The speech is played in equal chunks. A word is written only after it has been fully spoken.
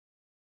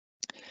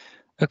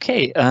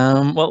Okay,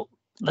 well,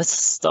 let's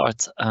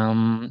start.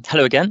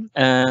 Hello again,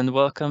 and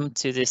welcome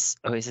to this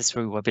Oasys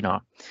Frew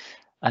webinar.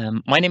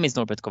 My name is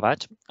Norbert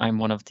Kovac. I'm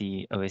one of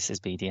the Oasys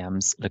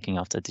BDMs looking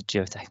after the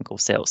geotechnical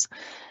sales.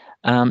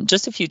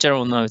 Just a few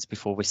general notes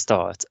before we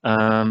start.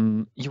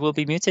 You will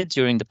be muted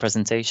during the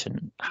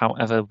presentation.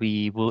 However,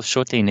 we will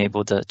shortly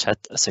enable the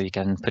chat so you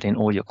can put in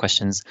all your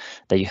questions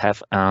that you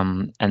have,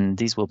 and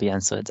these will be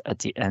answered at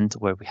the end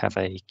where we have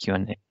a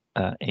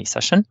Q&A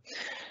session.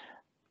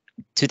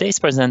 Today's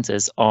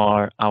presenters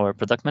are our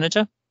product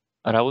manager,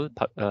 Raul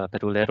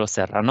Perulero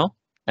Serrano,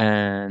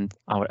 and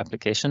our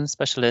application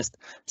specialist,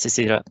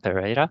 Cecilia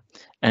Pereira.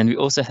 And we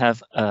also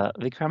have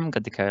Vikram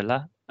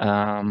Gadikala,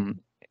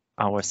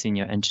 our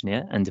senior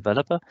engineer and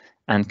developer,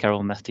 and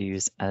Carol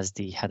Matthews as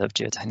the head of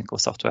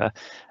geotechnical software.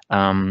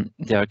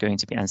 They are going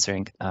to be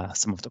answering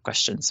some of the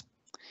questions.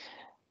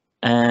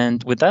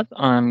 And with that,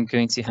 I'm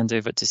going to hand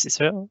over to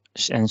Cecilia,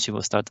 and she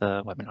will start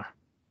the webinar.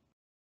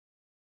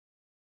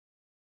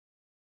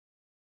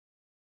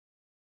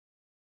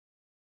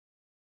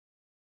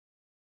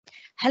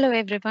 Hello,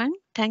 everyone.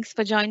 Thanks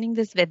for joining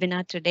this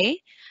webinar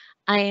today.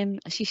 I am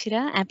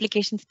Shishira,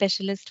 Application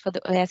Specialist for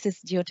the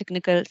Oasys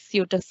Geotechnical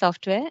Suite of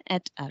Software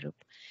at Arup.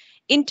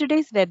 In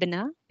today's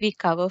webinar, we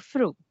cover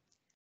Frew.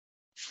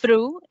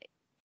 Frew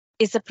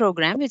is a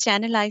program which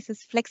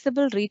analyzes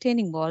flexible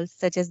retaining walls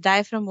such as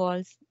diaphragm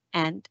walls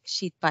and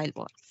sheet pile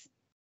walls.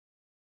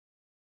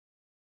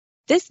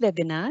 This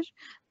webinar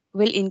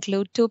will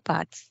include two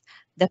parts: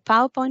 the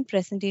PowerPoint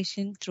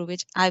presentation through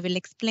which I will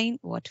explain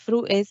what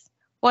Frew is,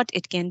 what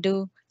it can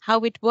do, how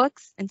it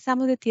works, and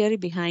some of the theory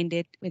behind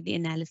it with the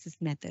analysis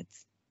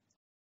methods.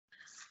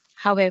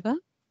 However,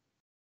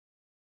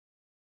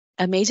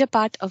 a major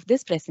part of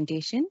this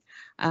presentation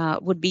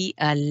would be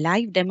a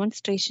live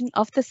demonstration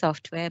of the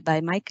software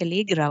by my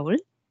colleague Raul,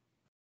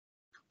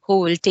 who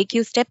will take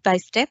you step by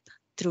step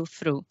through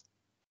Frew.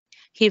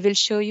 He will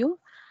show you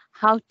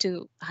how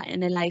to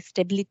analyze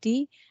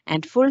stability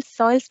and full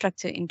soil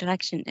structure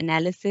interaction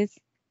analysis.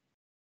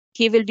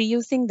 He will be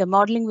using the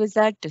modeling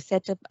wizard to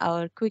set up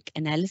our quick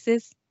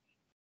analysis.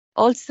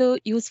 Also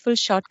useful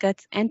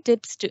shortcuts and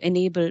tips to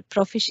enable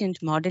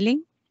proficient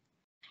modeling,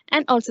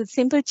 and also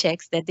simple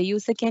checks that the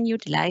user can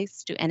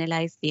utilize to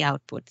analyze the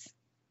outputs.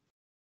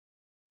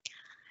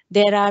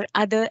 There are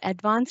other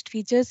advanced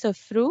features of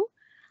Frew,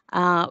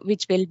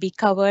 which will be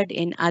covered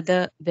in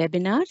other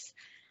webinars,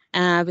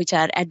 which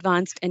are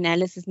advanced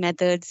analysis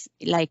methods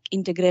like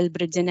integral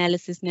bridge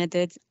analysis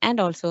methods, and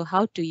also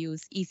how to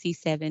use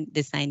EC7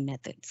 design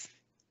methods.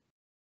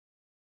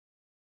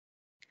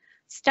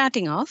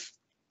 Starting off,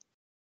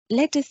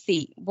 let us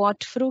see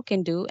what Frew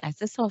can do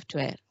as a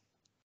software.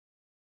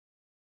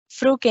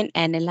 Frew can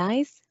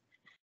analyze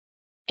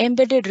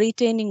embedded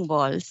retaining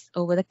walls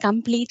over the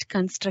complete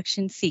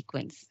construction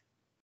sequence.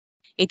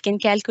 It can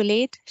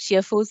calculate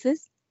shear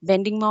forces,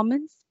 bending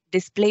moments,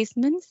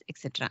 displacements,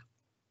 etc.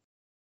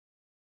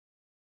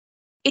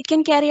 It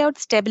can carry out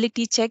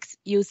stability checks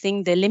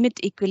using the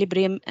limit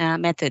equilibrium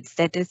methods,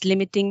 that is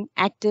limiting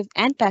active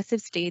and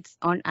passive states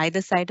on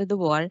either side of the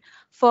wall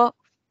for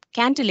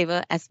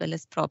cantilever as well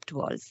as propped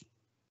walls.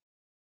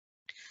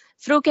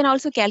 Frew can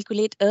also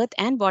calculate earth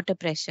and water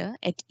pressure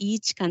at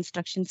each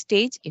construction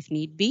stage if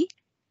need be.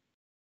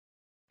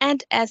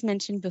 And as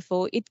mentioned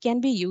before, it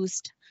can be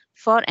used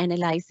for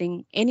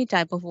analyzing any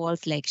type of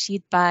walls like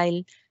sheet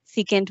pile,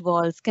 secant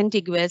walls,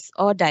 contiguous,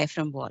 or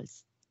diaphragm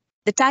walls.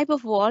 The type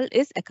of wall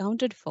is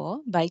accounted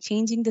for by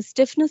changing the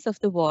stiffness of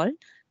the wall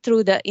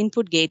through the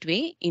input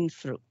gateway in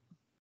Frew.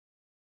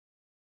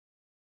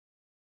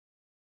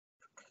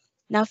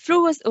 Now,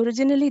 Frew was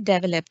originally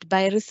developed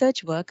by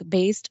research work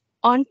based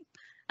on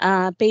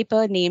a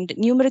paper named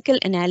Numerical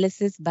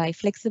Analysis by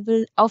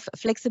Flexible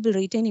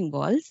Retaining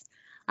Walls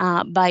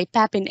by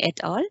Papin et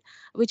al.,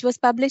 which was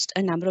published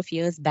a number of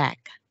years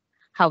back.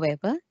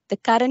 However, the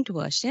current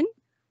version,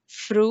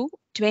 Frew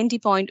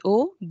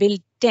 20.0 Build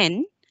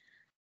 10,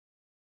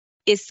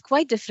 is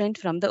quite different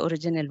from the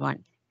original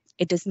one.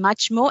 It is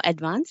much more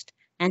advanced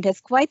and has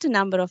quite a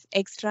number of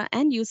extra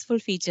and useful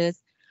features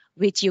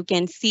which you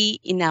can see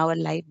in our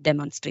live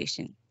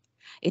demonstration.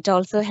 It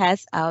also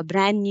has our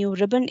brand new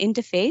ribbon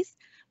interface,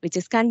 which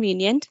is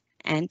convenient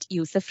and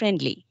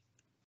user-friendly.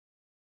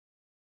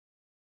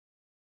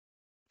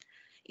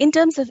 In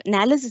terms of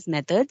analysis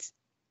methods,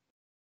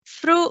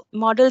 Frew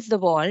models the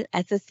wall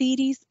as a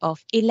series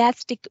of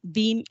elastic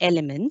beam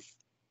elements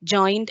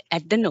joined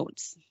at the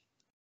nodes.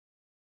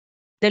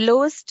 The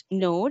lowest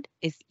node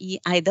is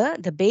either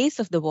the base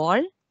of the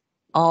wall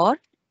or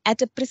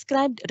at a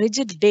prescribed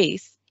rigid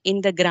base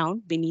in the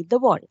ground beneath the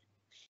wall.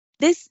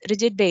 This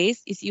rigid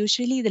base is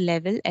usually the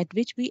level at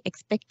which we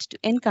expect to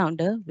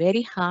encounter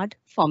very hard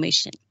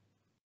formation.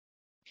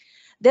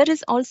 There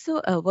is also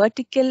a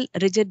vertical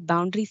rigid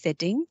boundary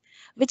setting,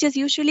 which is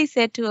usually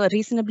set to a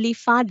reasonably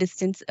far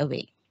distance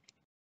away.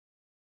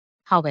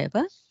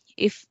 However,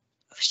 if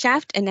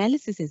shaft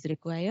analysis is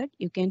required,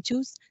 you can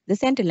choose the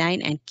center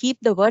line and keep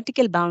the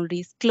vertical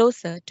boundaries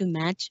closer to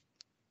match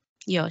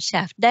your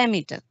shaft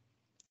diameter.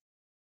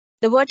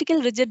 The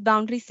vertical rigid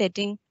boundary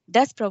setting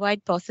does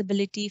provide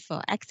possibility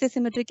for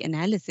axisymmetric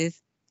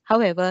analysis.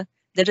 However,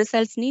 the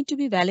results need to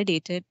be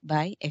validated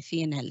by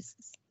FE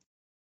analysis.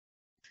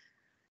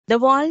 The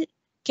wall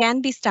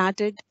can be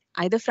started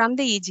either from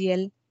the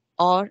EGL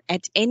or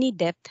at any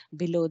depth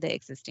below the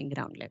existing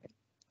ground level.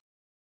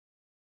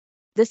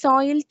 The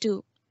soil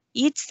to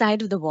each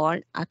side of the wall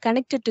are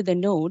connected to the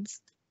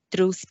nodes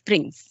through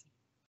springs.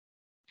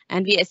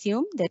 And we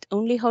assume that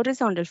only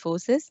horizontal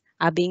forces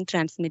are being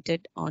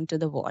transmitted onto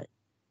the wall.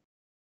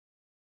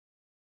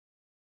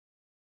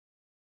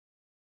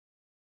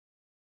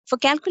 For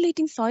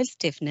calculating soil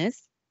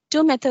stiffness,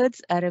 two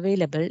methods are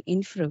available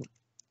in Frew: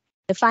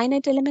 the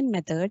finite element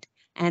method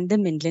and the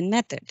Mindlin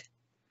method.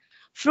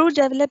 Frew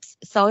develops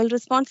soil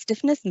response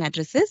stiffness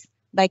matrices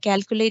by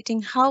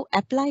calculating how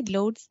applied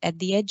loads at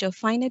the edge of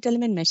finite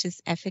element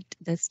meshes affect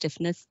the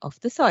stiffness of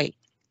the soil.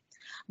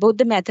 Both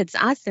the methods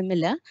are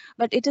similar,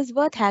 but it is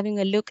worth having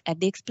a look at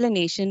the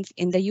explanations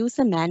in the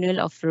user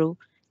manual of Frew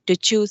to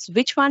choose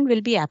which one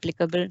will be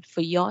applicable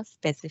for your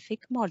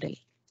specific model.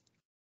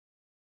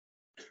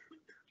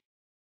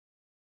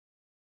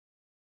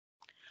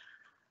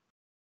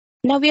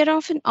 Now, we are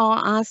often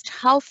asked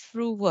how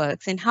Frew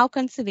works and how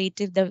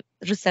conservative the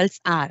results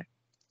are.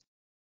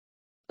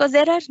 Because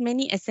there are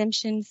many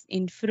assumptions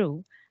in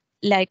Frew,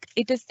 like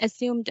it is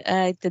assumed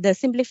the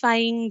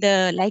simplifying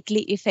the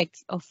likely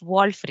effects of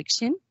wall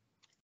friction,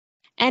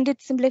 and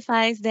it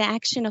simplifies the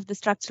action of the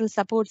structural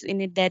supports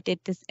in it, that it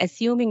is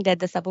assuming that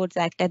the supports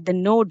act at the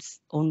nodes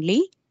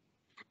only,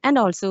 and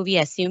also we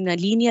assume the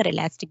linear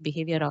elastic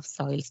behavior of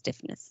soil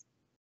stiffness.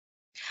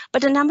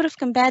 But a number of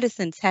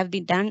comparisons have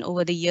been done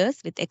over the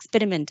years with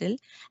experimental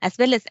as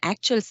well as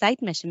actual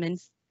site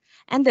measurements,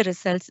 and the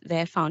results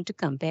were found to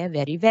compare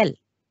very well.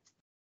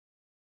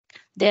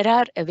 There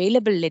are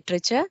available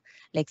literature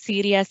like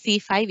Syria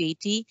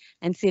C580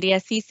 and Syria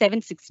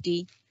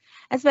C760,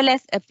 as well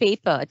as a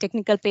paper, a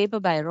technical paper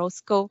by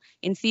Roscoe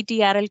in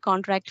CTRL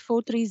contract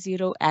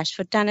 430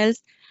 Ashford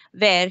Tunnels,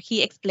 where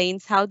he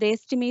explains how the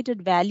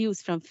estimated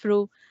values from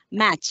Frew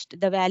matched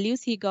the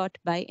values he got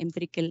by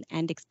empirical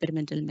and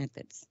experimental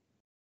methods.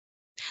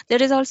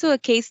 There is also a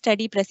case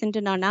study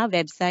presented on our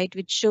website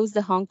which shows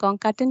the Hong Kong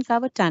cut and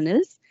cover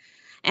tunnels,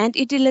 and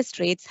it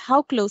illustrates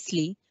how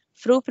closely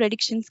Frew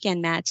predictions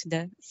can match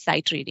the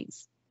site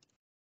readings.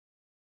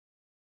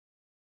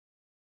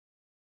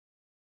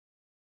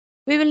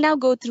 We will now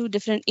go through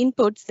different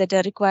inputs that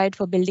are required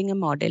for building a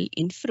model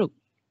in Frew.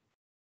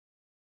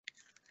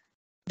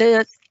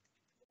 The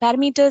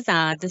parameters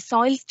are the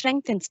soil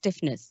strength and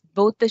stiffness.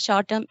 Both the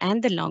short term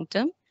and the long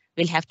term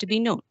will have to be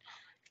known.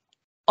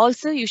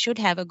 Also, you should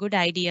have a good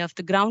idea of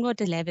the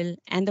groundwater level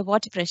and the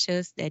water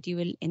pressures that you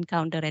will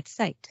encounter at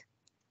site.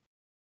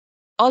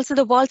 Also,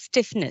 the wall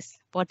stiffness,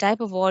 what type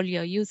of wall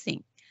you're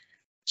using,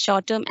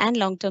 short-term and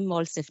long-term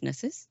wall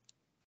stiffnesses.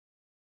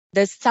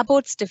 The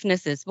support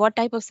stiffnesses, what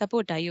type of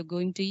support are you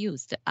going to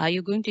use? Are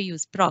you going to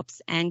use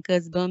props,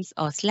 anchors, berms,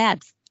 or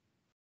slabs?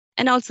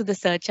 And also the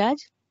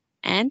surcharge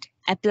and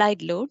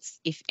applied loads,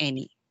 if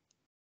any.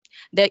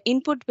 The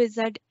input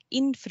wizard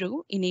in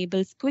Frew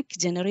enables quick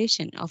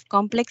generation of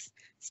complex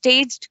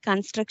staged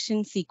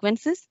construction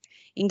sequences,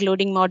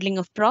 including modeling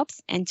of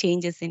props and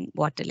changes in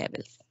water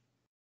levels.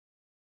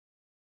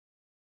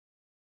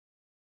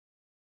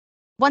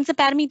 Once the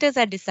parameters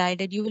are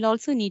decided, you will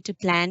also need to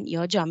plan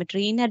your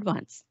geometry in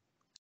advance.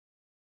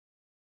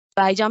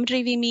 By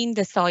geometry, we mean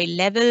the soil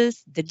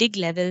levels, the dig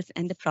levels,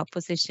 and the prop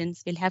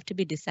positions will have to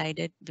be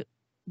decided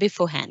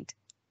beforehand.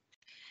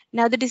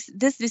 Now, this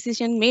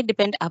decision may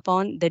depend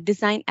upon the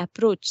design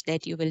approach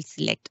that you will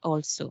select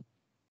also.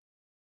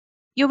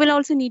 You will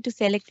also need to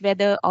select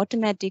whether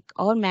automatic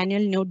or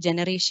manual node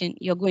generation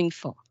you're going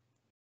for.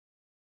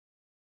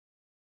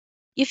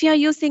 If you're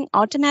using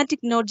automatic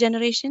node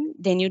generation,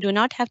 then you do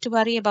not have to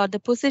worry about the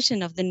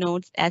position of the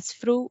nodes, as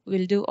Frew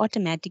will do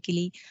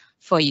automatically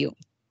for you.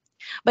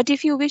 But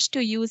if you wish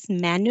to use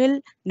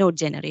manual node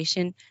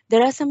generation,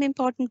 there are some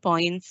important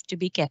points to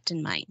be kept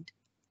in mind.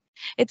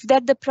 It's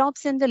that the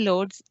props and the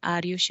loads are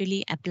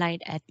usually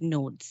applied at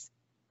nodes,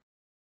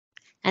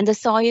 and the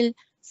soil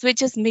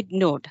switches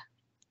mid-node.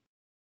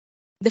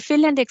 The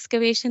fill and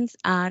excavations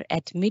are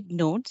at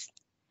mid-nodes,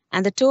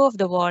 and the toe of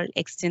the wall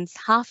extends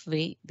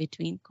halfway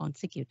between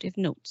consecutive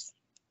nodes.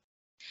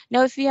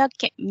 Now, if we are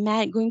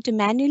going to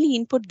manually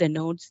input the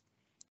nodes,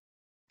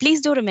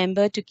 please do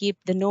remember to keep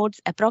the nodes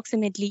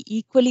approximately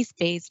equally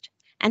spaced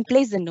and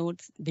place the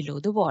nodes below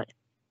the wall.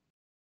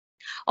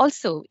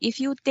 Also, if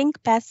you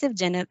think passive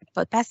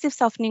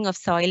softening of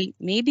soil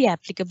may be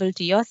applicable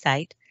to your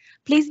site,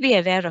 please be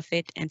aware of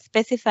it and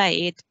specify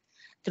it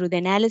through the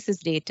analysis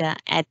data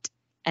at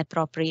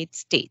appropriate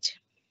stage.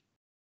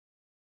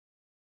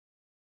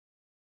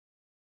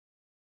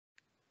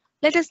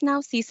 Let us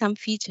now see some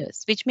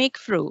features which make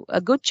Frew a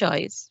good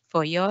choice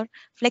for your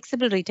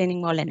flexible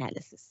retaining wall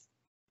analysis.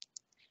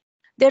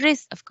 There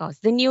is, of course,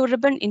 the new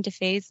ribbon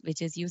interface,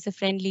 which is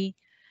user-friendly,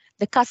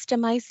 the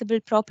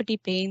customizable property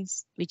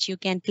panes, which you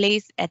can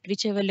place at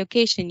whichever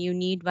location you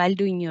need while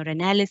doing your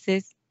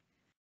analysis,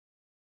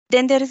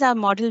 Then there is our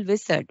model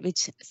wizard,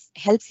 which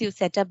helps you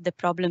set up the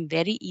problem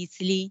very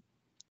easily.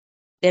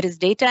 There is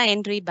data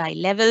entry by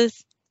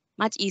levels,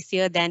 much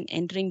easier than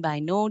entering by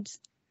nodes.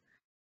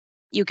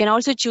 You can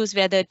also choose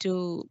whether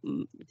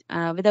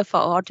for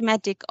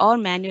automatic or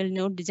manual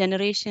node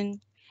generation.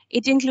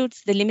 It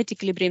includes the limit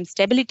equilibrium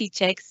stability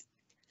checks.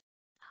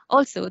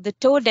 Also, the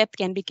toe depth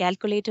can be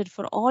calculated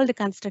for all the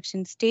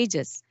construction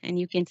stages, and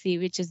you can see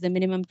which is the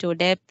minimum toe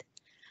depth.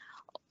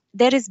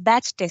 There is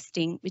batch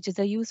testing, which is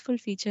a useful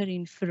feature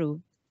in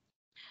Frew.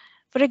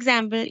 For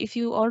example, if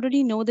you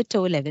already know the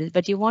toe level,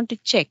 but you want to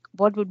check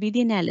what would be the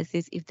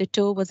analysis if the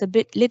toe was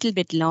little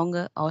bit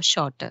longer or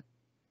shorter.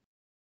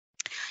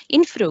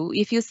 In Frew,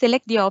 if you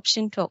select the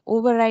option for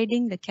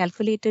overriding the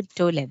calculated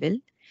toe level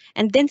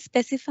and then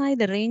specify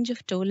the range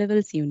of toe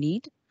levels you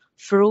need,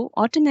 Frew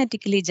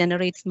automatically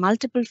generates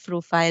multiple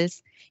Frew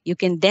files. You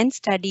can then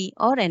study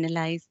or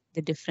analyze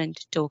the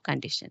different toe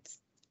conditions.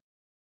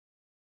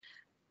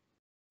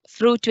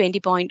 Frew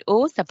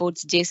 20.0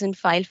 supports JSON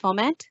file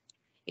format.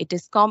 It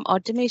is COM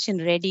automation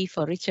ready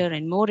for richer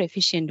and more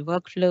efficient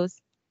workflows.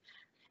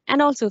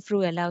 And also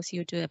Frew allows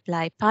you to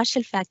apply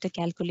partial factor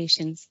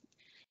calculations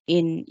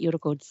in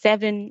Eurocode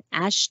 7,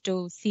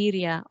 ASHTO,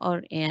 Syria,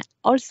 or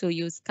also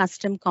use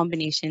custom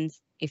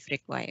combinations if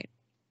required.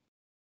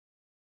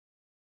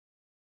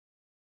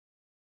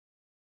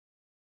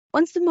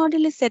 Once the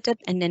model is set up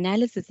and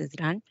analysis is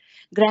run,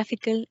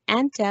 graphical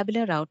and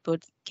tabular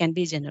outputs can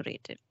be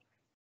generated.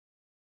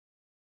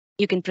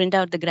 You can print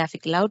out the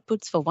graphical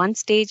outputs for one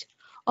stage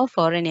or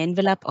for an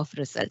envelope of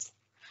results.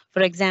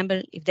 For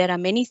example, if there are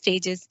many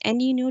stages and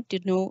you need to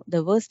know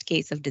the worst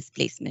case of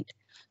displacement.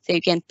 So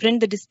you can print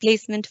the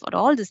displacement for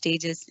all the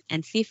stages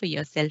and see for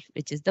yourself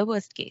which is the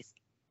worst case.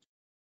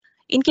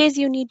 In case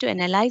you need to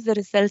analyze the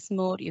results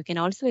more, you can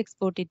also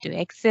export it to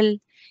Excel.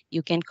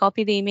 You can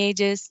copy the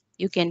images,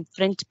 you can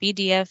print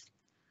PDF,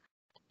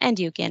 and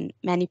you can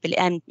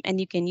manipulate and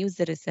you can use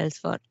the results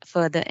for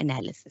further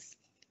analysis.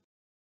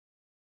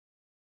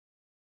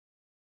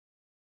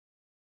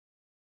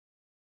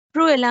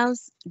 Frew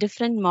allows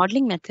different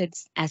modeling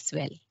methods as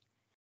well.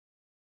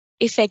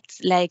 Effects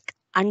like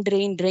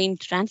undrain-drain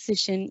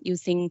transition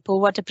using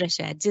pore water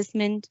pressure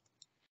adjustment,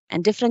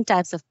 and different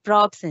types of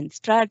props and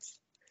struts,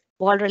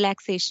 wall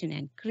relaxation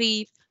and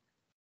creep,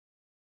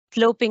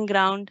 sloping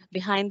ground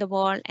behind the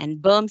wall and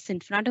berms in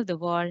front of the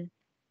wall,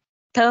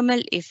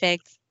 thermal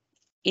effects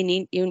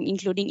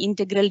including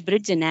integral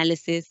bridge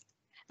analysis,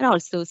 and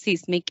also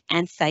seismic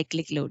and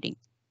cyclic loading.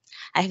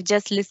 I have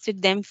just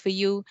listed them for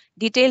you.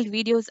 Detailed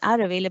videos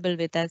are available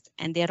with us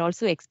and they are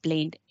also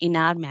explained in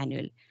our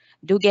manual.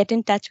 Do get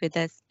in touch with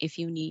us if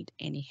you need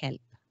any help.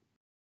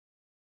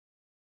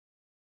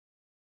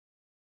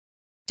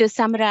 To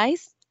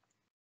summarize,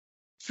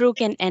 Frew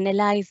can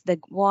analyze the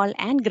wall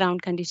and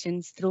ground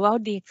conditions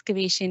throughout the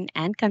excavation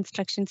and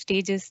construction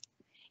stages.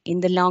 In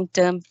the long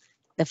term,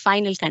 the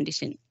final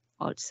condition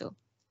also.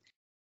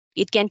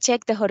 It can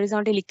check the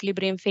horizontal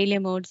equilibrium failure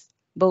modes,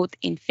 both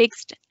in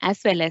fixed as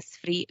well as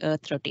free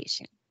earth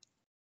rotation.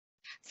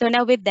 So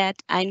now with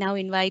that, I now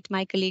invite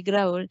my colleague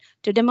Raul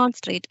to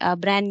demonstrate our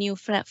brand new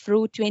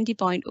Frew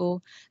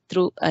 20.0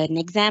 through an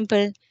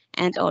example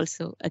and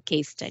also a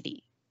case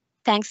study.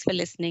 Thanks for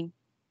listening.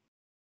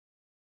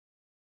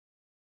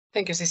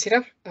 Thank you,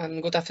 Cecilia,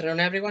 and good afternoon,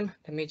 everyone.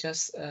 Let me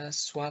just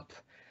swap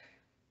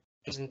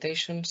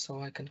presentation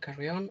so I can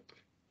carry on.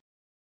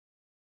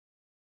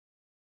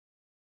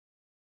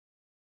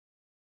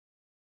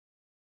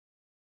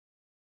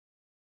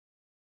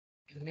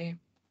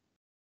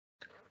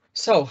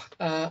 So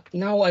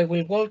now I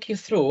will walk you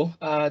through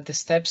the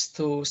steps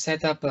to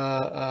set up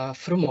a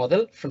Frew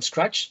model from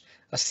scratch,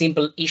 a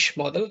simple-ish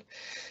model,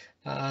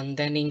 and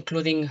then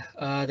including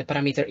the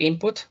parameter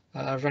input,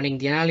 running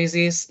the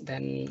analysis,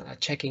 then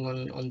checking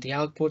on the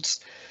outputs.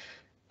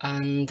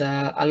 And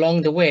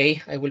along the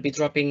way, I will be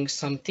dropping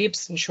some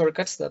tips and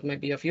shortcuts that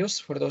might be of use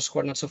for those who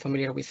are not so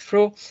familiar with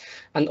Frew,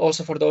 and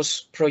also for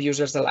those pro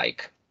users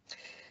alike.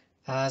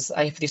 As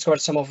I've discovered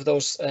some of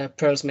those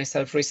pearls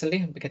myself recently,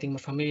 getting more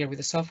familiar with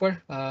the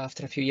software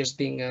after a few years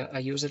being a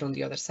user on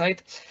the other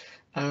side.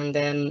 And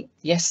then,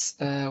 yes,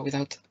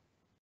 without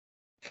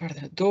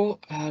further ado,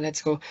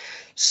 let's go.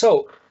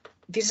 So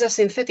this is a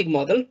synthetic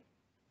model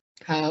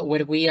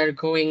where we are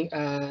going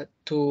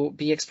to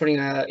be exploring.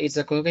 It's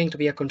going to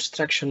be a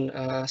construction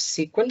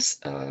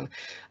sequence.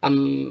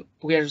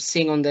 We are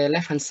seeing on the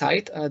left-hand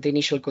side the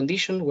initial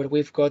condition where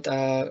we've got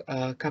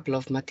a couple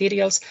of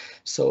materials.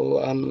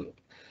 So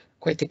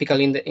quite typical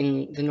in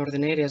the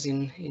northern areas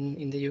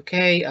in the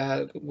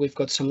UK. We've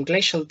got some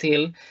glacial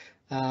till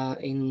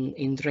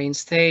in drain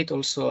state,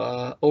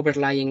 also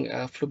overlying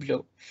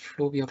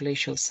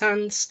fluvioglacial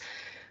sands.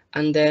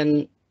 And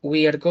then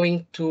we are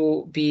going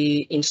to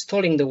be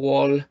installing the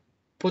wall,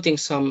 putting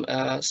some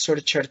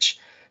surcharge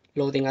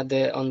loading on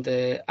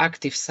the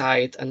active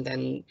side, and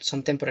then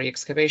some temporary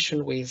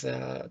excavation with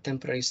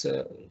temporary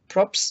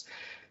props.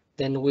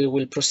 Then we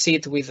will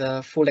proceed with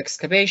a full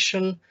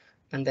excavation,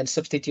 and then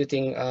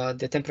substituting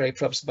the temporary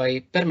props by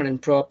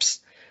permanent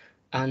props.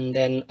 and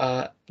then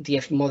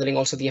modeling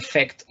also the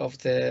effect of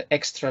the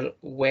extra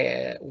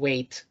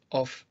weight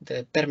of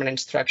the permanent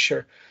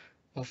structure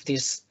of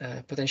this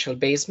potential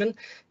basement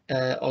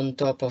on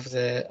top of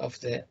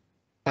the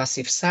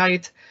passive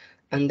side.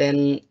 And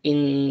then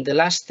in the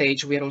last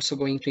stage, we are also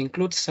going to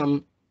include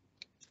some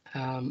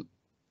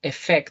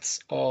effects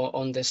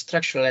on the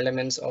structural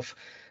elements of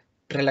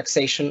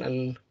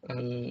relaxation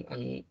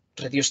and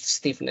reduced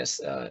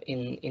stiffness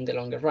in the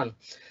longer run.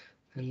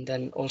 And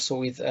then also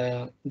with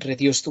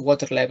reduced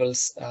water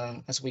levels,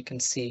 as we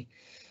can see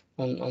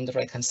on the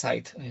right hand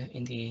side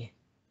in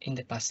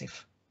the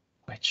passive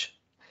wedge.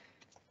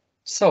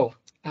 So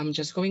I'm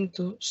just going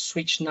to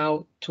switch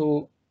now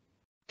to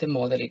the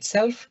model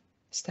itself.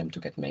 It's time to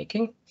get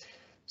making.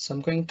 So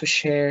I'm going to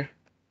share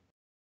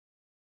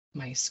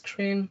my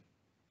screen.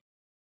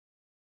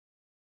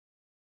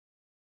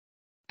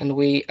 And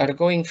we are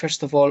going,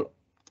 first of all,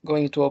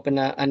 going to open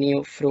a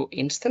new Frew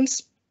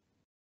instance.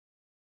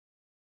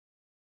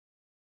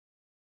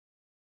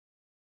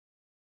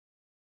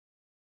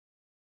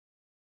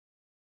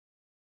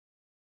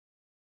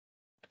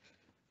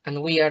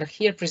 And we are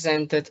here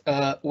presented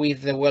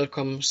with the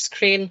welcome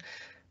screen.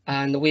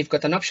 And we've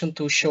got an option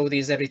to show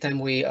this every time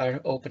we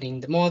are opening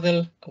the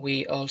model.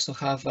 We also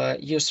have a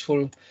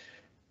useful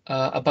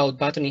about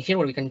button in here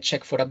where we can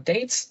check for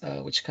updates,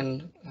 which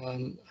can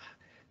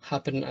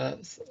happen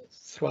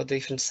throughout the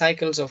different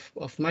cycles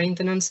of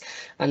maintenance.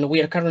 And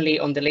we are currently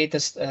on the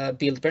latest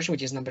build version,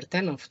 which is number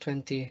 10 of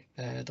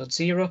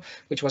 20.0,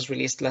 which was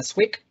released last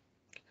week.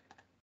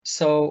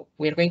 So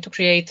we're going to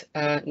create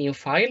a new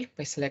file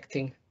by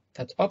selecting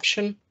that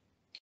option.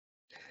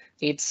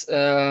 It's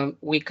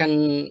we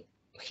can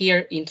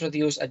here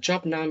introduce a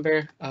job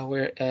number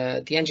where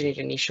the engineer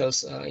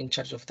initials in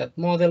charge of that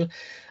model,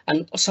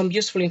 and some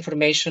useful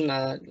information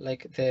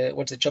like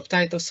what's the job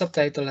title,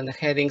 subtitle, and the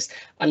headings,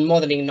 and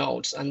modeling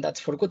notes. And that's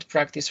for good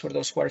practice for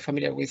those who are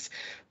familiar with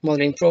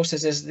modeling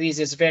processes. This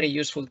is very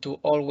useful to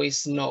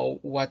always know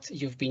what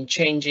you've been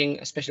changing,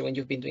 especially when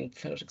you've been doing,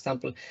 for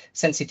example,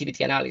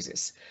 sensitivity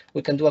analysis.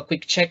 We can do a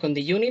quick check on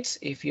the units.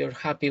 If you're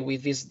happy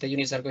with this, the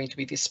units are going to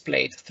be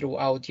displayed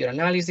throughout your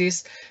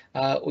analysis.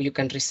 Or you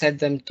can reset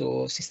them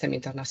to Système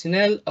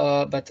International,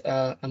 but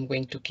I'm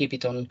going to keep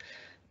it on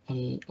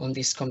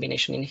this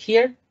combination in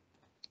here.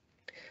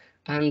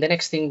 And the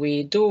next thing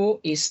we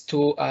do is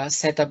to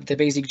set up the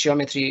basic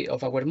geometry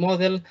of our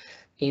model.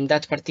 In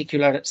that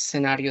particular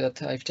scenario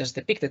that I've just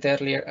depicted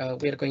earlier,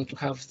 we are going to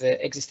have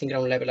the existing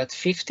ground level at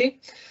 50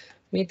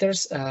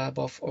 meters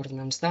above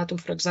ordnance datum,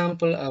 for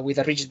example, with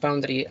a rigid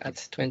boundary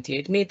at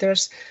 28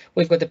 meters.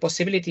 We've got the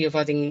possibility of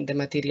adding the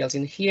materials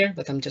in here,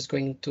 but I'm just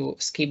going to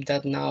skip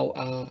that now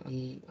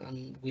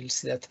and we'll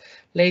see that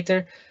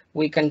later.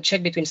 We can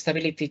check between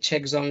stability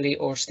checks only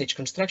or stage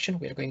construction.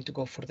 We are going to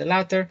go for the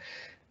latter.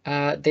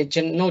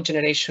 The node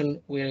generation,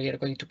 we are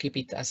going to keep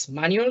it as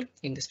manual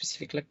in the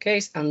specific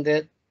case, and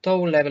the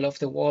toe level of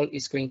the wall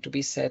is going to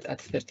be set at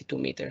 32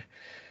 meter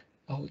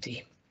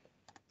OD.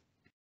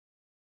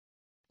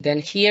 Then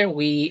here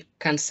we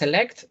can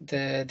select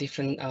the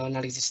different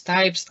analysis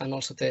types and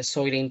also the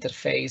soil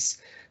interface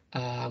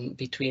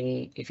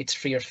between if it's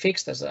free or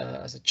fixed as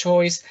a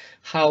choice,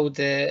 how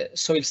the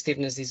soil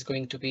stiffness is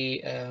going to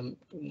be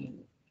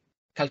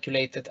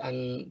calculated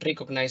and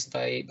recognized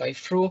by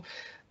Frew,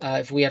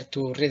 if we are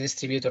to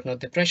redistribute or not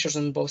the pressures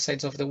on both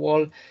sides of the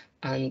wall,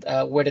 and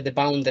where the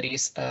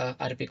boundaries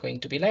are going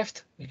to be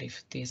left. We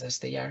leave these as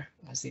they are,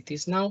 as it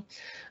is now.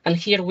 And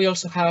here we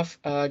also have,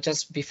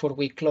 just before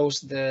we close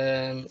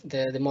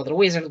the model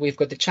wizard, we've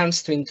got the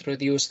chance to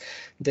introduce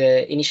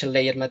the initial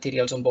layer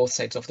materials on both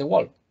sides of the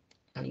wall.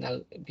 And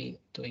I'll be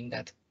doing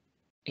that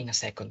in a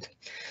second.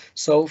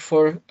 So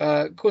for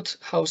good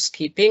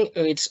housekeeping,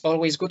 it's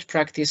always good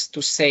practice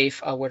to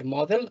save our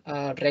model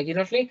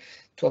regularly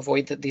to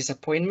avoid the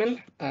disappointment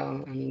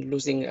and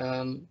losing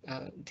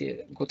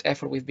the good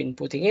effort we've been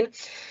putting in.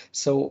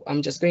 So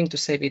I'm just going to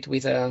save it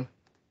with a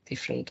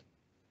different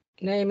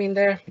name in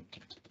there.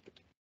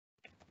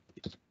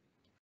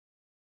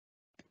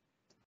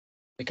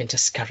 We can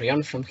just carry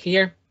on from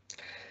here.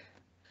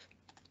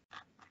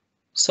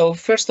 So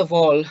first of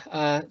all,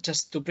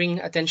 just to bring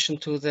attention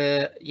to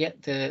the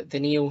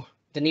new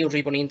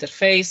ribbon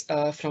interface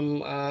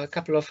from a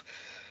couple of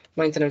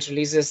maintenance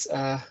releases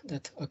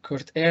that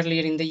occurred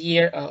earlier in the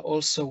year.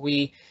 Also,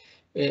 we've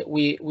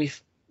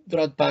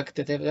brought back,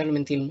 the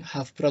development team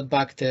have brought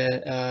back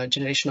the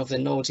generation of the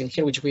nodes in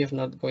here, which we are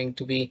not going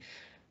to be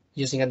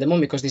using at the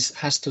moment because this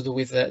has to do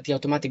with the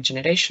automatic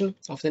generation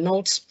of the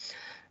nodes.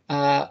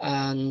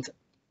 And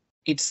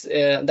it's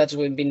that's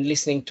we've been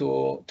listening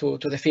to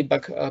the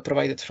feedback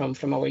provided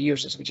from our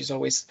users, which is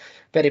always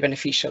very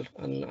beneficial,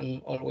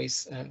 and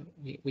always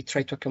we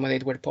try to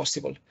accommodate where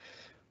possible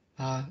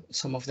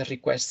some of the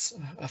requests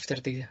after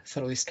the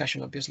thorough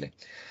discussion, obviously.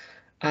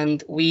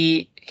 And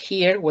we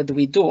here what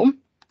we do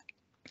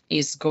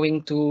is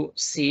going to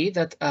see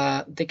that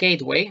the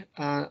gateway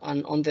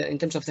and in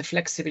terms of the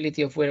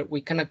flexibility of where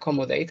we can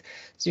accommodate,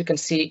 so you can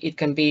see it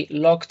can be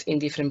locked in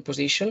different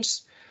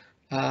positions.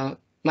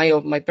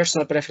 my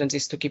personal preference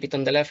is to keep it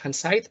on the left hand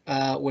side,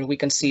 where we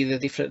can see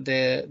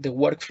the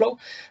workflow,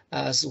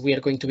 as we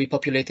are going to be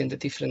populating the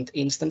different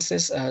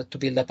instances to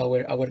build up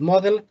our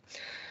model.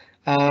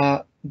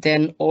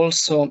 Then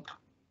also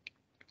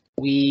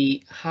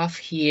we have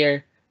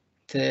here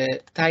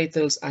the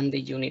titles and the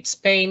units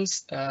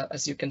panes.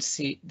 As you can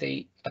see,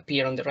 they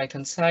appear on the right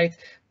hand side.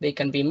 They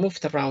can be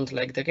moved around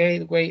like the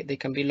gateway. They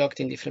can be locked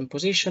in different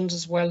positions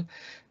as well.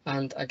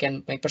 And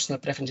again, my personal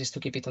preference is to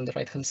keep it on the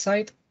right hand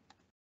side.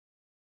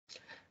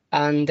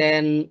 And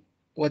then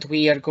what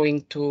we are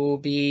going to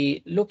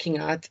be looking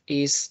at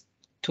is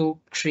to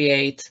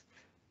create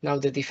now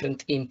the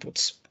different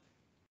inputs.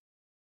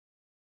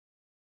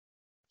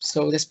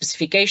 So the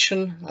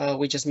specification,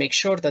 we just make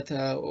sure that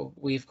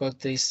we've got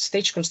this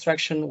stage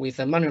construction with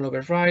a manual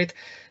override.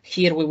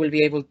 Here we will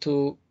be able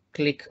to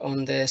click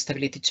on the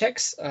stability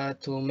checks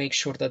to make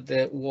sure that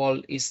the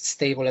wall is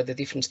stable at the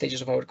different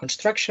stages of our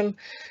construction.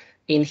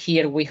 In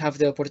here, we have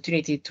the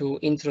opportunity to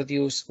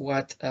introduce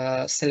what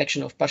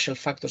selection of partial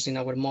factors in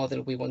our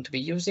model we want to be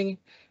using,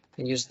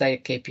 and use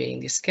direct KPI in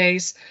this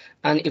case.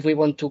 And if we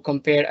want to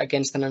compare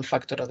against an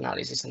unfactored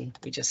analysis, and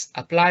we just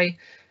apply,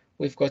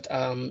 we've got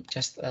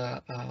just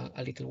a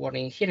little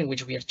warning here in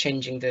which we are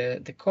changing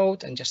the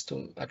code, and just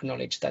to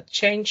acknowledge that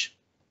change,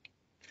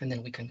 and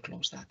then we can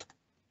close that.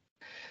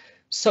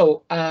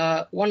 So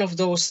one of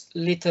those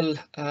little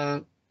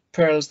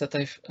pearls that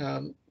I've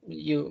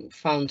you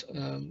found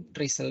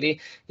recently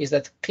is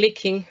that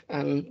clicking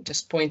and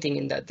just pointing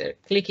in that there,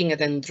 clicking and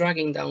then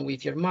dragging down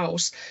with your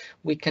mouse,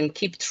 we can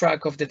keep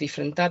track of the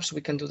different tabs. We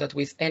can do that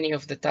with any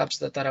of the tabs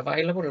that are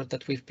available or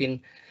that we've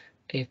been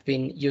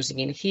using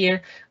in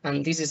here.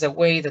 And this is a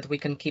way that we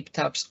can keep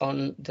tabs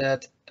on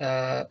that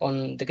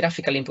on the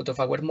graphical input of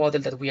our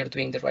model, that we are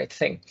doing the right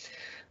thing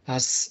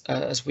as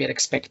we are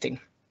expecting.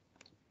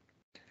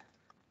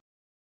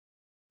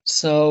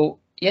 So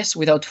yes,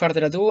 without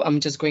further ado, I'm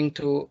just going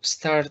to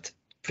start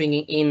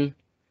bringing in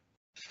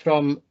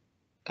from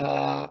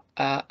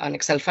an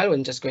Excel file.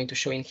 I'm just going to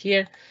show in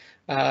here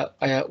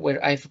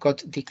where I've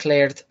got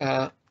declared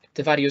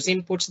the various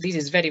inputs. This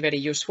is very, very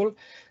useful.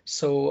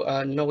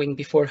 So knowing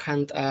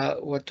beforehand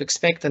what to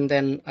expect and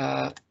then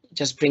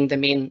just bring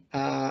them in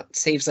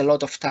saves a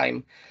lot of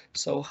time.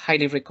 So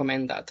highly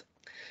recommend that.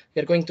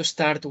 We're going to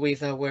start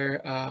with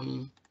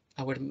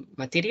our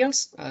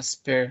materials as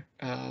per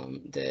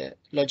the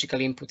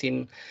logical input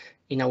in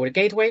our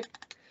gateway.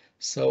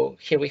 So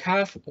here we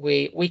have,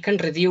 we can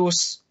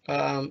reduce,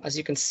 as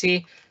you can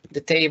see,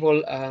 the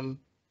table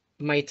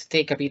might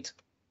take a bit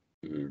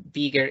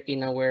bigger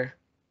in our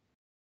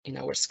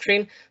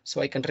screen.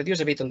 So I can reduce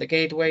a bit on the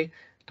gateway,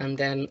 and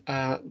then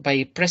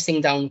by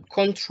pressing down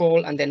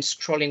Control and then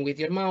scrolling with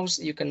your mouse,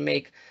 you can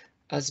make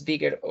as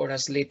bigger or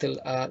as little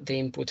the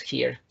input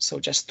here. So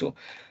just to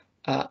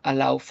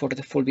allow for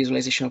the full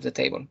visualization of the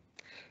table.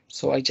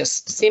 So I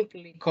just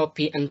simply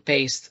copy and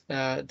paste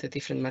the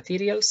different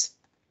materials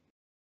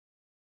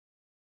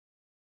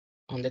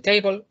on the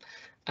table,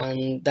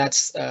 and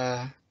that's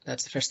the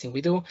first thing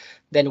we do.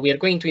 Then we are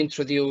going to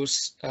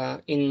introduce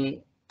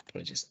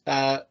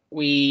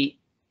we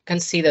can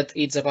see that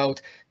it's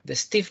about the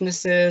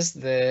stiffnesses,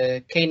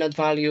 the K-naught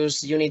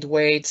values, unit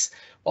weights,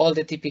 all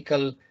the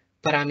typical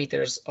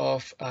parameters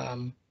of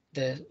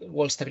the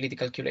wall stability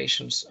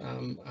calculations,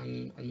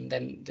 and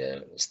then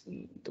the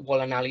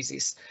wall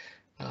analysis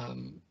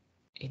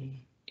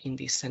in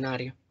this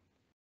scenario.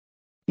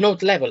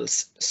 Node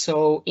levels.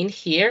 So in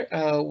here,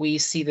 we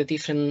see the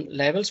different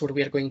levels where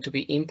we are going to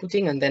be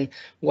inputting, and then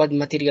what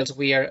materials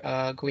we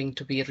are going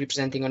to be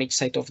representing on each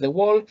side of the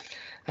wall.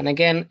 And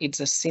again, it's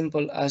as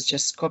simple as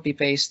just copy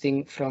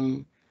pasting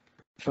from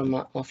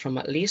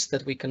a list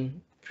that we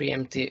can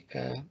preempt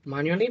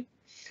manually.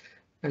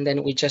 And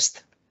then we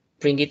just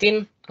bring it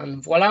in,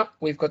 and voila,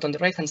 we've got on the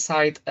right hand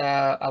side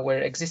our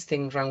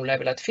existing ground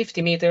level at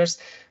 50 meters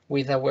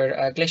with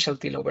our glacial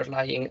till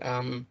overlying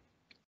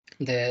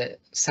the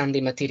sandy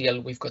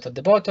material we've got at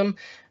the bottom,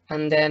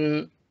 and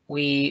then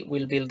we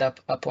will build up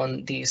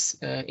upon these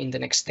in the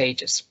next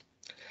stages.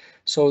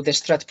 So the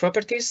strat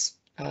properties,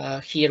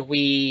 here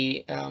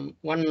we,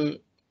 one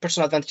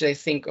personal advantage I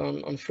think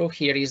on Frew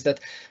here is that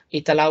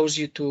it allows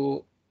you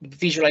to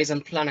visualize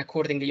and plan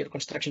accordingly your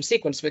construction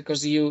sequence,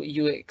 because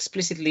you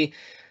explicitly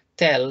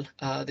tell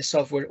the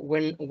software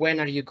when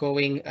are you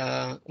going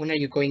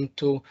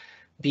to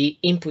be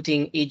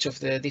inputting each of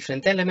the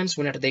different elements,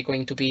 when are they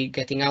going to be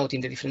getting out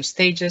in the different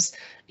stages,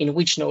 in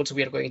which nodes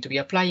we are going to be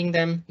applying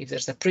them, if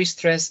there's a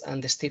pre-stress,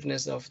 and the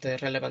stiffness of the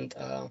relevant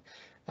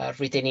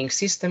retaining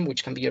system,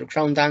 which can be your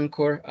ground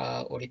anchor,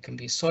 or it can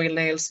be soil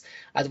nails,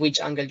 at which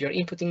angle you're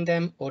inputting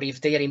them, or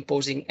if they are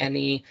imposing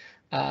any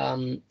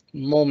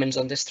moments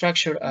on the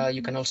structure,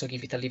 you can also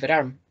give it a lever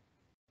arm.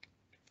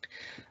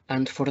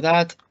 And for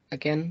that,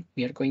 again,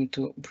 we are going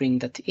to bring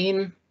that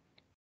in.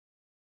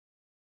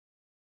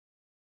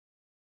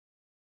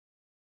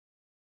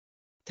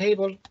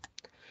 Table.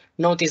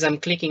 Notice I'm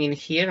clicking in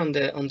here on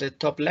the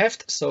top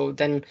left, so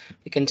then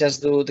we can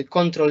just do the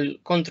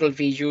control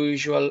V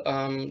usual.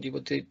 You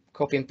would do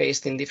copy and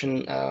paste in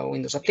different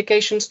Windows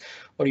applications,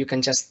 or you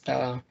can just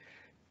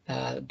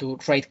do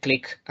right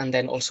click and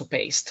then also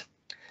paste.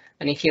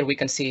 And in here we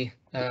can see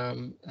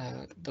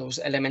those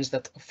elements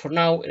that for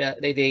now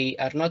they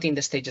are not in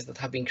the stages that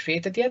have been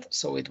created yet,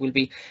 so it will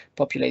be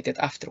populated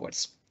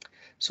afterwards.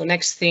 So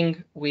next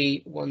thing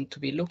we want to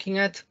be looking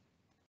at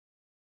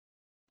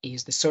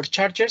is the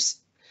surcharges.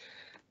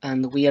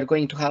 And we are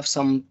going to have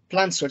some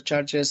planned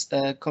surcharges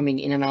coming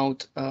in and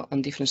out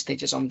on different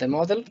stages on the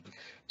model.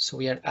 So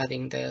we are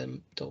adding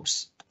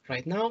those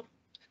right now.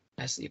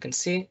 As you can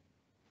see,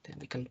 then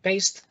we can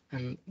paste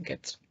and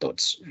get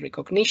those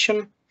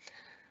recognition.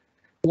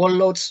 Wall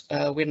loads,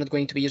 we're not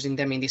going to be using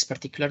them in this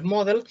particular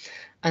model.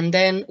 And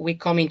then we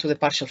come into the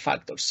partial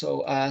factors.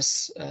 So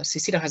as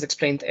Cecilia has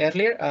explained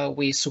earlier,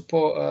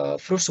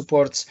 Frew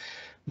supports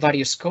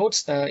various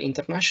codes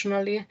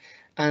internationally,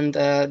 and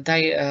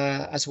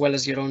as well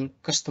as your own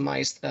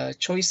customized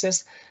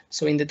choices.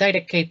 So in the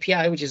direct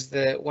KPI, which is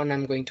the one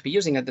I'm going to be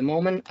using at the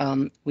moment,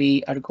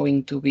 we are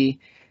going to be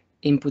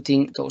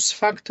inputting those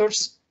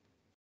factors,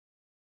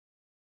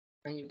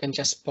 and you can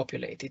just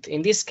populate it.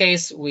 In this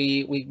case,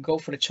 we go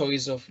for a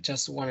choice of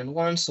just 1 and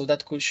 1, so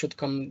that should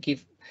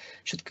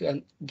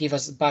give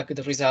us back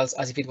the results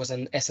as if it was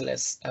an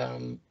SLS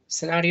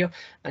scenario,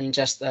 and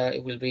just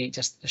it will be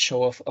just a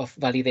show of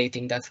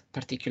validating that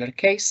particular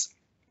case.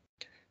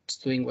 It's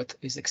doing what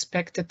is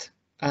expected,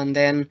 and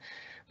then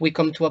we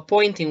come to a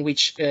point in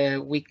which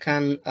we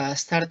can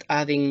start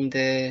adding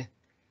the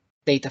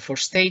data for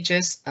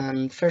stages.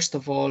 And first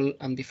of all,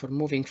 and before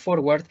moving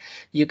forward,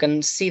 you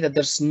can see that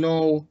there's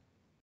no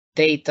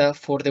data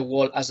for the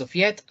wall as of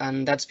yet,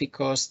 and that's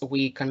because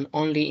we can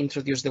only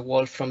introduce the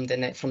wall from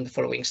the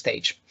following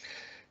stage.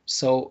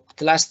 So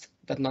the last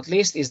but not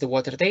least is the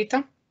water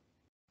data.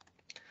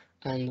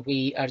 And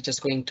we are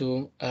just going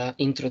to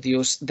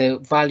introduce the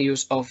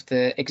values of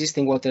the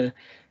existing water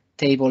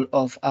table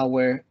of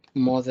our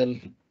model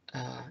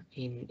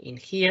in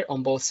here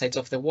on both sides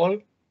of the wall.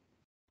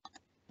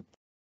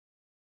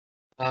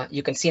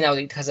 You can see now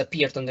that it has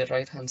appeared on the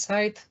right hand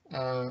side,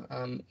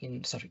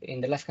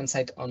 in the left hand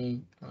side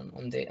on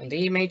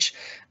the image,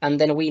 and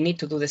then we need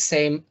to do the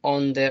same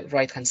on the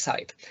right hand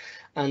side.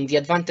 And the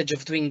advantage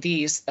of doing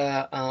this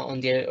on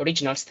the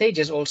original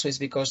stages also is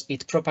because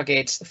it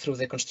propagates through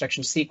the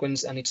construction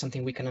sequence, and it's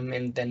something we can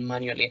amend then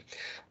manually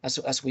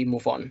as we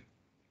move on.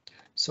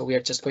 So we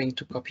are just going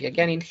to copy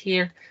again in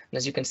here. And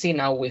as you can see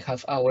now, we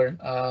have our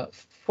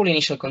full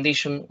initial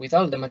condition with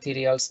all the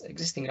materials,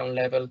 existing ground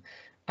level,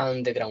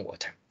 and the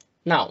groundwater.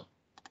 Now,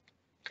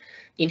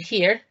 in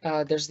here,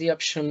 there's the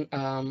option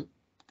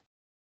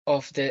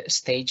of the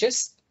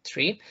stages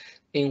 3,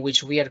 in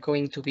which we are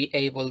going to be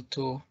able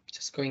to,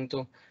 just going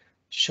to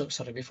show,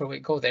 sorry, before we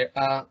go there,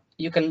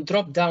 you can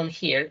drop down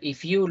here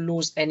if you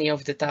lose any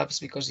of the tabs,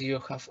 because you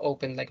have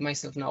opened, like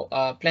myself now,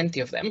 plenty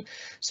of them.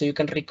 So you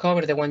can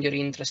recover the one you're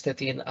interested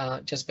in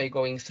just by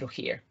going through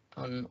here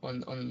on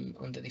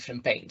the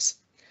different panes.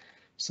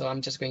 So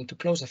I'm just going to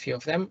close a few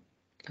of them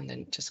and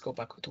then just go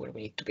back to where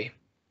we need to be.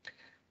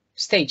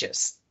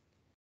 Stages.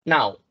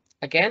 Now,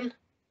 again,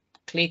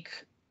 click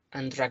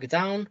and drag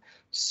down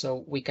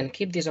so we can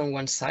keep this on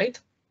one side,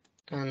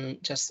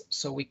 and just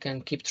so we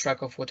can keep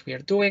track of what we are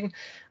doing.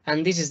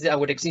 And this is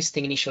our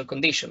existing initial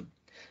condition.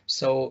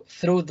 So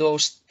through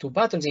those 2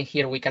 buttons in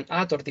here, we can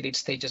add or delete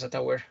stages at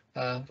our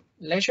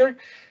leisure.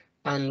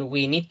 And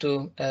we need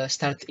to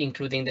start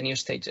including the new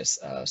stages.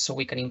 So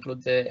we can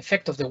include the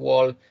effect of the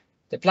wall,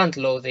 the plant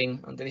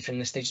loading, and the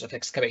different stages of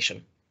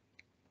excavation.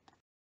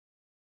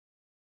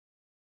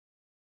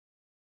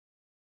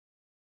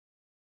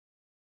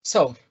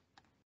 So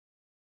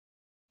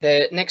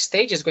the next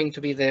stage is going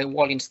to be the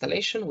wall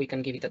installation. We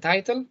can give it a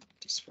title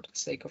just for the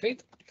sake of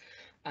it.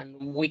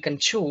 And we can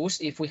choose,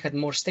 if we had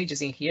more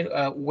stages in here,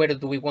 where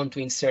do we want to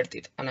insert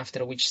it and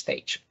after which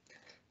stage.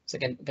 It's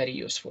again very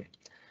useful.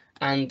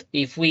 And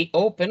if we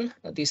open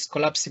these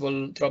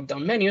collapsible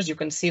drop-down menus, you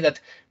can see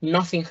that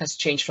nothing has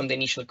changed from the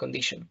initial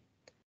condition.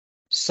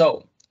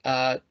 So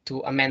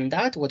to amend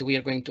that, what we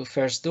are going to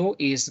first do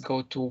is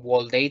go to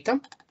wall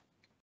data.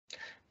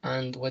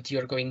 And what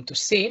you're going to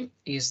see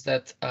is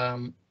that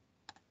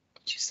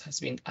which has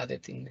been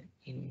added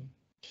in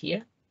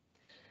here.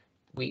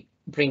 We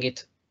bring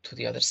it to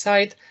the other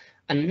side.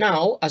 And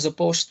now, as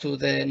opposed to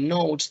the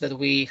nodes that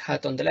we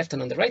had on the left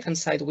and on the right hand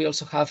side, we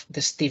also have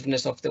the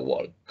stiffness of the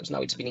wall, because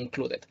now it's been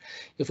included.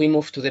 If we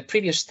move to the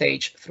previous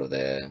stage through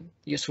the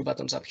useful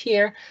buttons up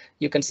here,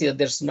 you can see that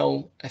there's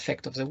no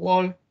effect of the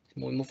wall.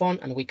 We move on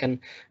and we can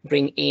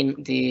bring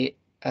in the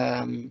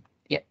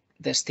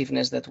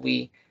stiffness that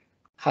we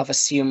have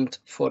assumed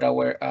for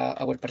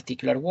our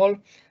particular wall.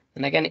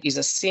 And again, it's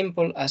as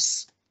simple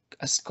as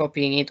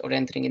copying it or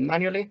entering it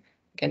manually.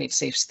 Again, it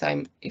saves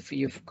time if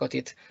you've got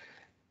it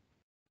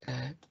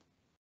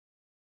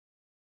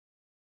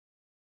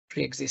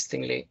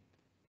pre-existingly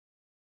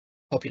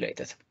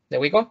populated. There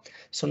we go.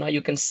 So now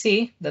you can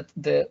see that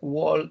the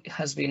wall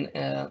has been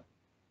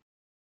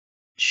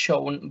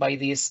shown by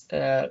this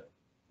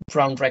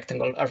round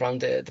rectangle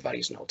around the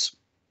various nodes.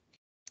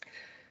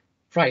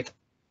 Right,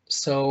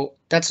 so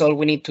that's all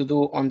we need to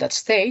do on that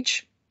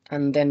stage.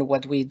 And then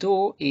what we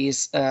do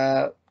is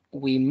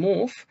we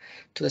move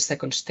to the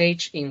second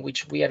stage, in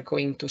which we are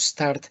going to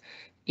start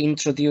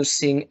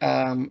introducing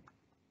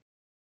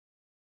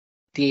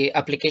the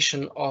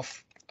application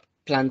of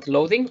plant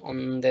loading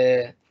on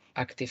the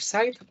active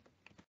side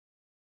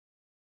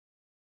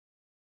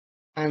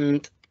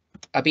and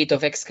a bit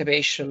of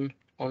excavation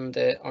on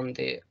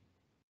the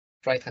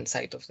right hand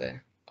side of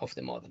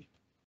the model.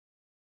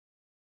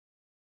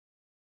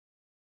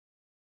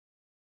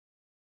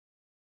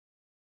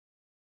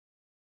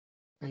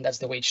 And that's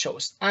the way it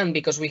shows. And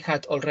because we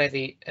had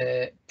already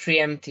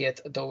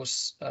preempted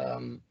those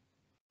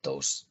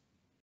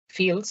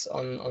fields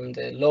on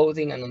the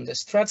loading and on the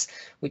struts,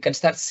 we can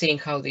start seeing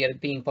how they are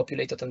being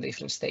populated on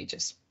different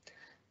stages.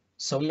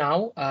 So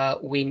now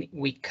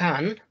we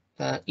can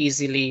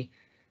easily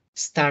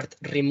start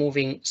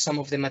removing some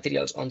of the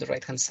materials on the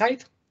right hand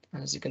side.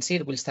 As you can see,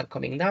 it will start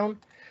coming down.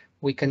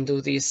 We can do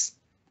this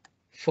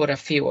for a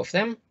few of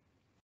them.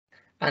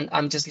 And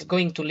I'm just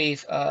going to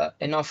leave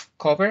enough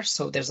cover,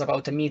 so there's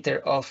about a meter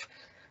of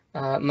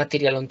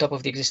material on top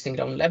of the existing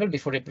ground level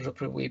before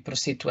we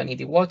proceed to any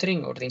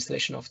dewatering or the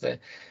installation of the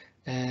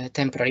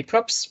temporary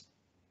props.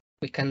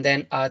 We can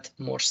then add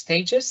more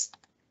stages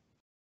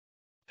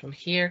from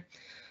here,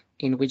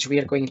 in which we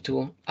are going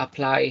to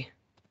apply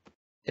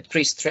the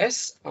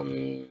pre-stress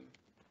on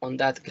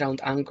that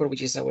ground anchor,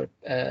 which is our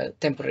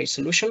temporary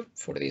solution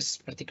for this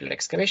particular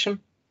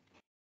excavation.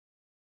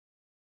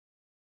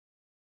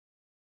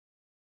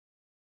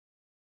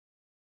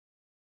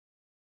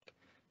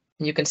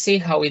 You can see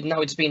how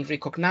it's been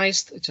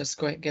recognized. Just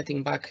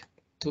getting back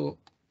to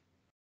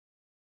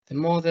the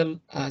model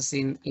as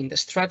in the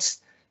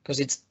struts, because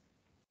it's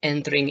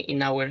entering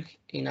in our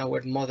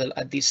model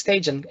at this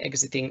stage and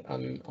exiting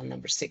on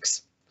number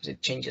 6, because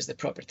it changes the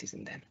properties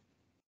in them.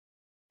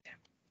 Yeah.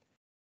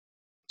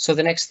 So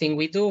the next thing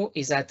we do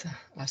is at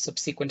a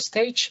subsequent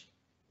stage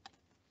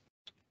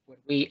where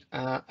we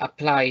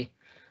apply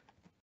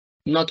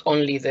not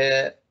only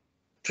the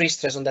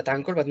pre-stress on that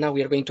anchor, but now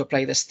we are going to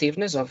apply the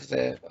stiffness of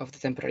the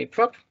temporary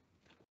prop.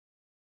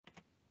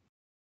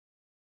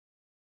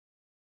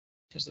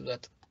 Just do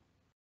that.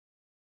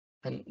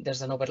 And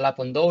there's an overlap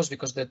on those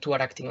because the two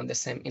are acting on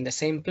in the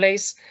same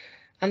place.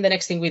 And the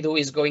next thing we do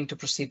is going to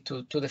proceed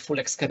to the full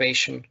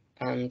excavation,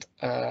 and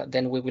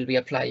then we will be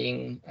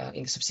applying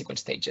in the subsequent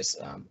stages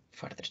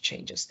further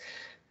changes.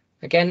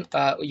 Again,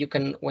 you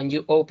can, when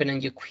you open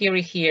and you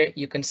query here,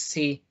 you can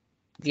see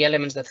the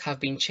elements that have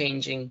been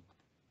changing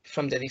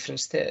from the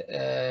different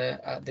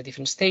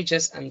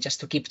stages, and just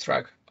to keep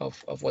track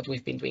of what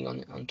we've been doing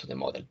onto the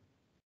model.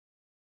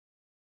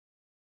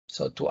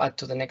 So to add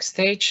to the next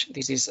stage,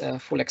 this is a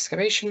full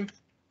excavation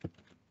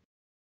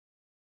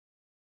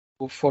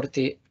to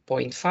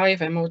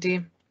 40.5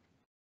 MOD.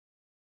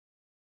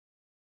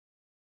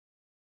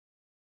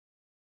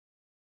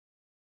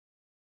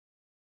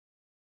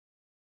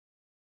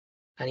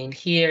 And in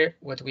here,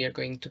 what we are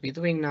going to be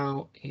doing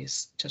now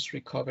is just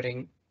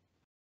recovering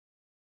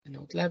the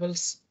node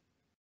levels.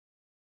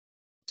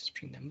 Just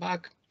bring them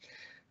back.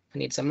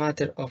 And it's a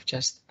matter of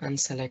just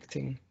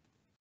unselecting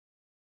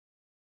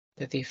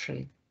the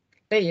different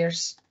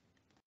layers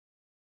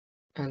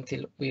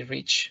until we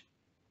reach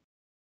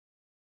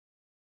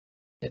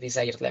the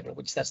desired level,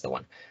 which that's the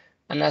one.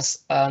 And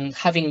as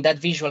having that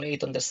visual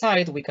aid on the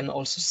side, we can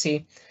also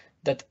see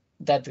that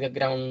the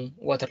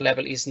groundwater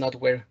level is not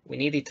where we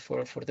need it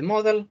for the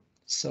model.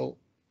 So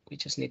we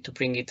just need to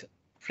bring it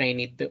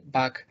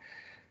back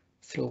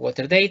through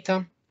water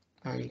data,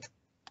 and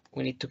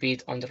we need to be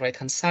it on the right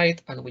hand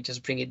side, and we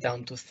just bring it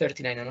down to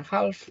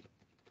 39.5.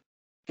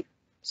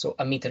 So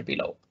a meter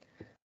below.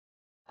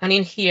 And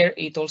in here,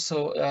 it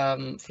also,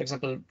 for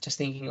example, just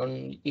thinking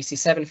on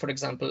EC7, for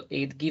example,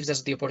 it gives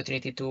us the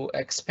opportunity to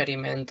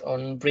experiment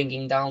on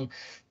bringing down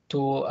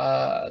to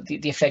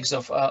the effects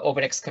of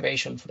over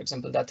excavation, for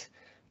example, that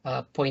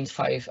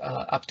 0.5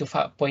 up to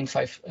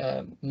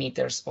 0.5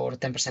 meters or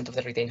 10% of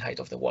the retained height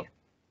of the wall.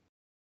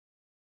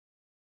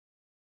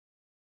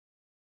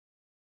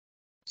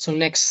 So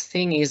next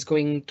thing is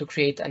going to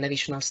create an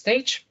additional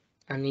stage.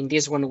 And in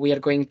this one, we are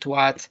going to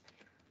add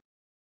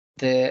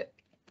the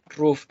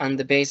roof and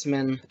the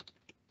basement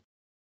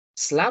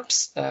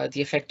slabs,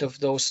 the effect of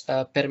those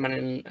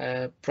permanent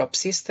prop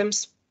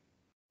systems.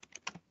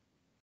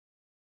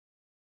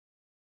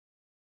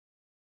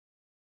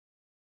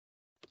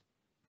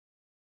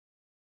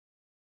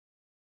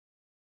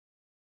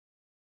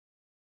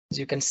 As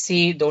you can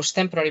see, those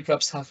temporary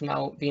props have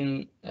now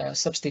been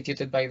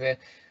substituted by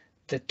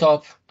the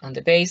top and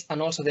the base,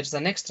 and also there's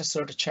an extra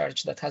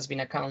surcharge that has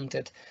been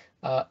accounted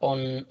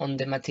on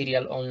the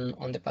material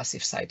on the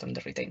passive side, on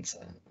the retained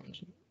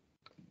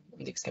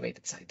on the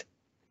excavated side.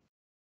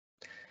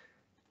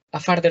 A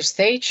further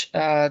stage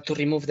to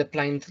remove the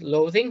plant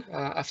loading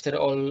after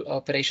all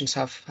operations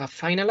have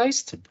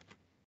finalized.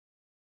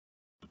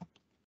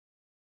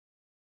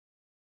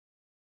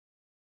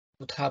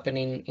 would happen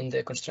in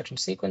the construction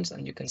sequence,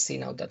 and you can see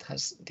now that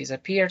has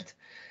disappeared.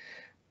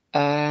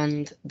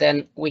 And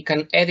then we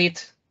can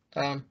edit.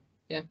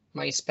 Yeah,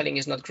 my spelling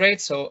is not great,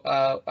 so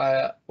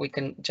we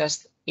can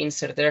just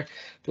insert there.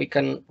 We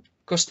can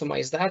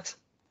customize that,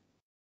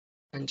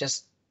 and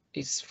just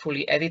it's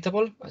fully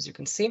editable, as you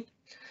can see.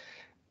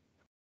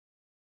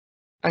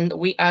 And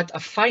we add a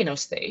final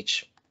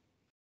stage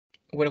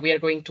where we are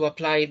going to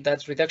apply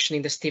that reduction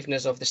in the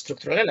stiffness of the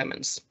structural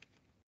elements.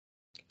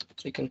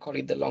 So we can call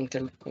it the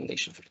long-term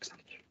foundation, for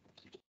example.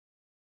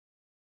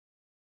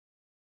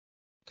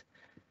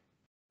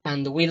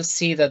 And we'll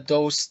see that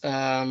those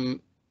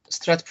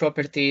strut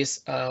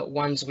properties,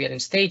 once we are in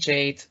stage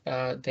 8,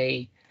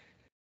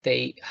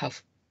 they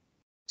have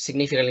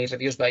significantly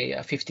reduced by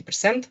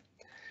 50%.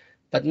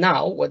 But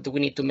now what we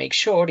need to make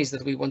sure is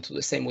that we want to do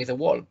the same with the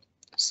wall.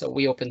 So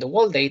we open the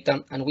wall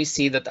data and we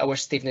see that our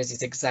stiffness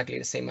is exactly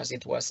the same as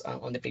it was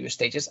on the previous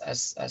stages,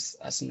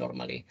 as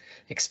normally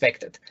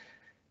expected.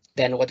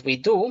 Then what we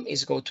do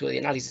is go to the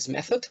analysis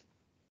method.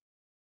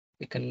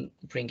 We can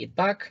bring it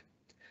back.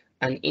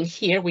 And in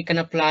here, we can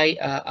apply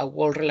a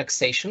wall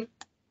relaxation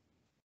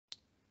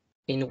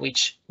in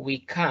which we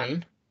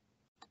can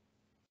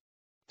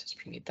just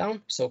bring it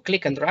down. So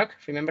click and drag.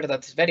 Remember that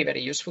it's very,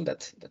 very useful,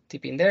 that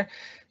tip in there.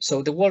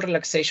 So the wall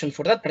relaxation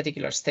for that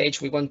particular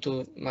stage, we want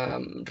to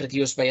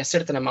reduce by a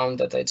certain amount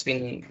that it's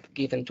been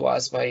given to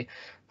us by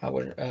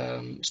our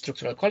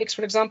structural colleagues,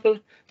 for example,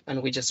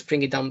 and we just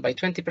bring it down by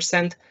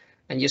 20%.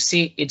 And you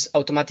see it's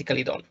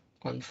automatically done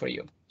for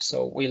you.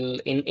 So we'll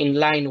in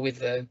line with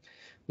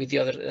the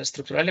other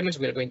structural elements,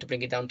 we are going to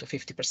bring it down to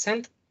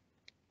 50%.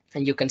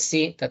 And you can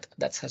see that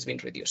that has been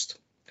reduced.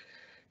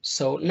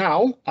 So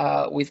now,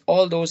 with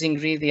all those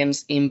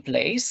ingredients in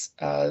place,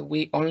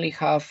 we only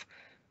have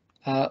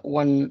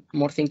one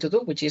more thing to do,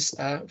 which is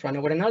run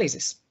our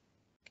analysis.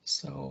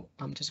 So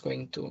I'm just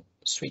going to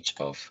switch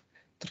off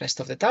the rest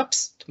of the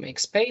tabs to make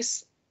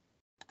space.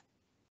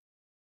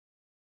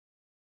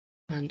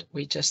 And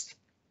we just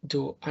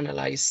do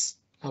analyze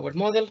our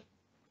model.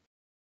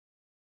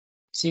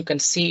 So you can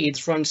see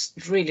it runs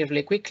really,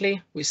 really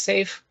quickly. We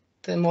save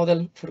the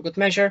model for good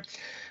measure.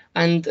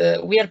 And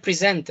we are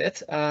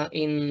presented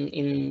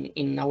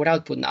in our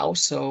output now.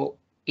 So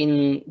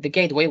in the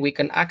gateway, we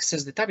can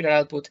access the tabular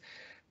output,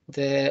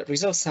 the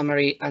result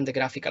summary, and the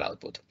graphical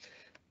output.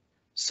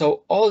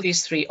 So all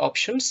these three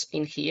options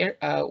in here,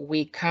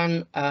 we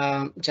can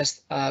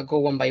just go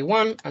one by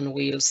one, and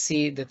we'll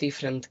see the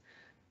different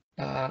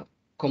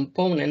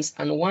components.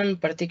 And one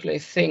particular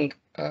thing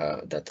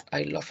that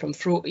I love from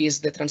Frew is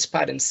the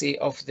transparency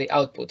of the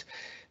output.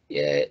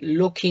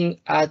 Looking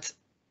at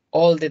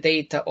all the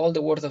data, all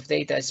the worth of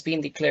data has been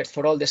declared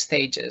for all the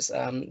stages,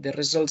 the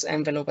results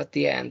envelope at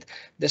the end,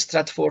 the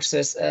strut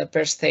forces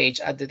per stage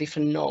at the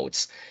different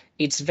nodes.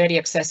 It's very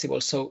accessible,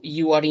 so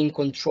you are in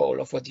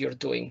control of what you're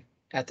doing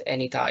at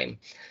any time.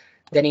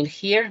 Then in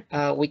here,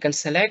 we can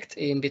select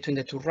in between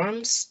the two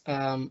runs,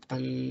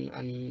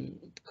 and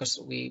because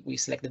we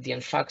selected the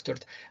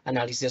unfactored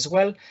analysis as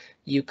well,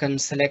 you can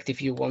select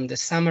if you want the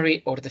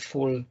summary or the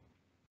full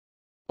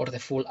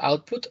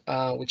output,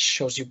 which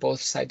shows you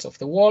both sides of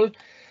the wall.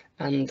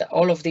 And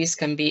all of this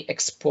can be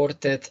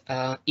exported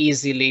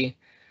easily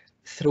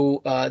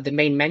through the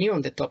main menu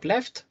on the top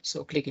left.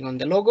 So clicking on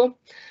the logo,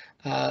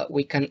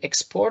 we can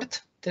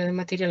export the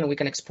material and we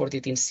can export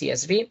it in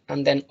CSV,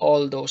 and then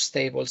all those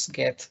tables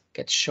get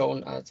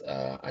shown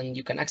and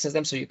you can access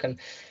them, so you can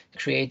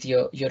create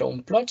your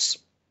own plots.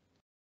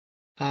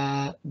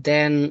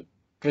 Then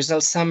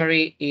result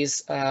summary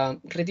is a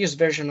reduced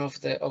version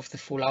of the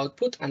full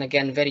output, and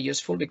again very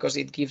useful because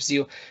it gives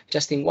you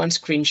just in one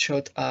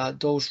screenshot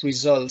those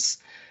results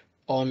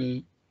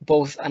on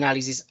both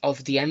analysis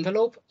of the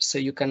envelope, so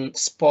you can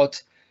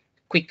spot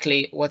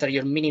quickly what are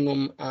your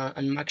minimum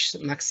and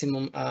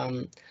maximum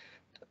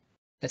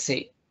let's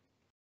say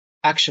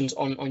actions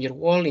on your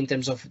wall in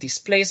terms of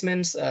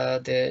displacements,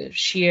 the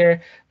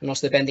shear, and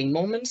also the bending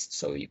moments,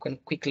 so you can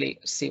quickly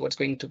see what's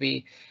going to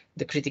be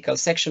the critical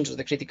sections or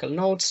the critical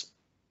nodes,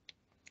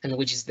 and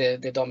which is the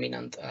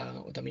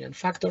dominant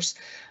factors.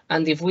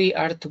 And if we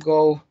are to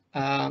go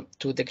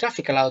to the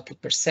graphical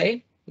output per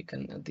se, we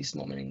can at this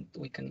moment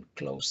we can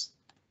close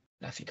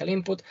graphical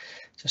input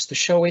just to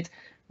show it.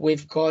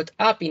 We've got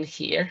up in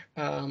here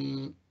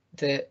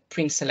the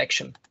print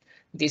selection.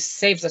 This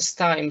saves us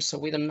time, so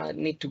we don't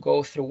need to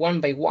go through one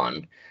by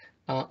one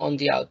on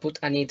the output,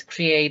 and it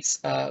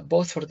creates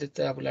both for the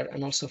tabular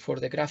and also for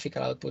the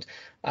graphical output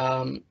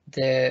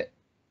the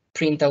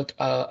printout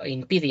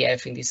in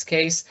PDF in this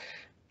case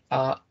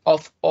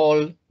of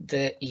all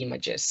the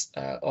images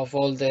of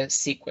all the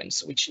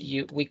sequence, which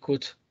we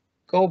could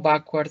go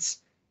backwards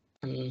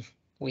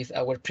with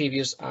our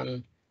previous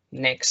and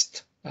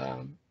next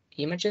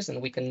images, and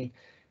we can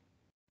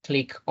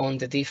click on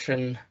the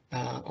different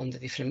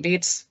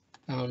bits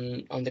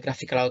on the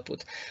graphical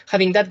output.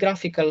 Having that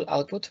graphical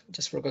output,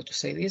 just forgot to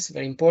say this,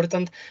 very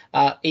important,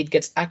 it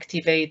gets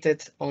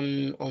activated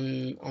on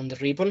the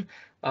ribbon.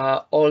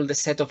 All the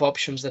set of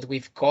options that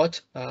we've got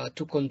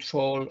to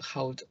control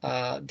how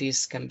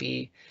this can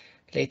be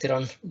later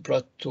on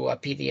brought to a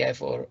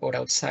PDF or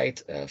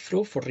outside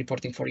Frew for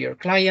reporting for your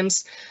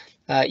clients.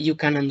 You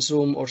can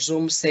unzoom or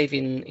zoom, save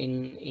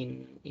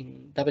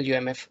in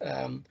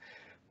WMF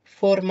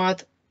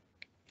format.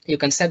 You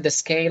can set the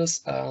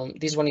scales.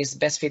 This one is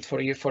best fit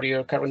for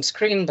your current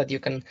screen, but you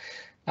can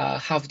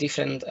have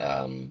different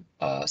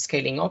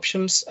scaling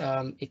options.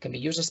 It can be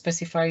user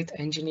specified,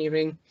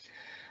 engineering,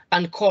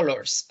 and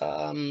colors.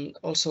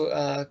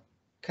 Also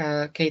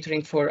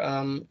catering for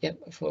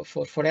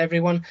for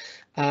everyone.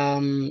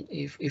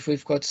 If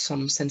we've got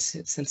some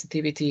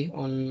sensitivity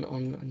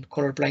on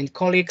colorblind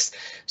colleagues,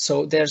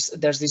 so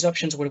there's these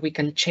options where we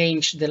can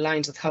change the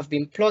lines that have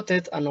been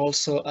plotted, and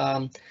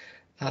also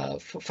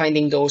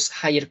finding those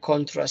higher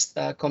contrast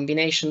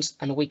combinations,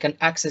 and we can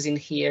access in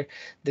here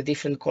the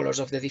different colors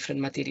of the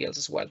different materials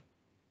as well.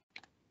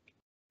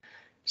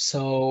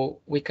 So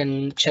we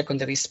can check on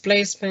the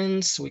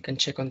displacements, we can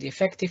check on the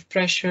effective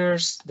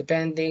pressures, the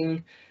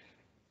bending,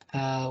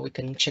 we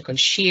can check on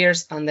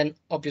shears, and then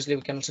obviously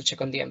we can also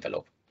check on the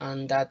envelope,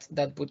 and that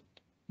would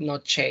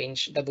not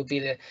change. That would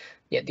be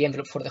the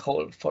envelope for the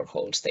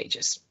whole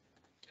stages.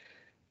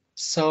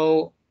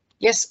 So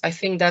yes, I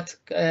think that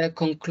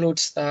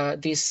concludes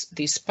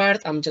this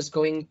part. I'm just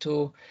going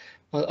to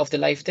of the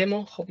live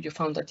demo. Hope you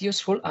found that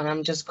useful, and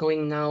I'm just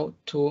going now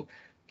to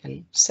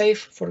save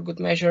for good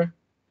measure,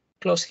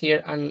 close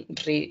here, and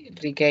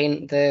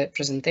regain the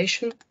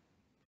presentation.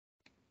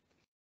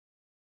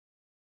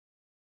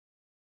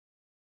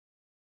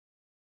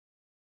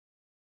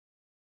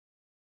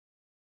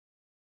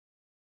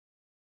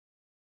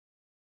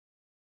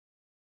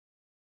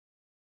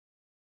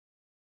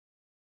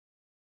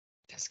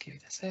 Just give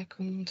it a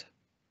second.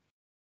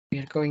 We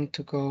are going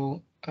to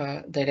go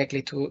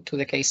directly to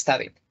the case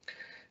study.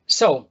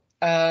 So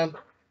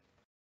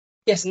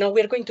yes, now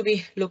we are going to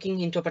be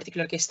looking into a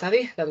particular case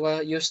study that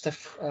was used a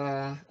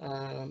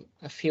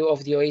few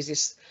of the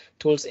Oasys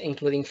tools,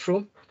 including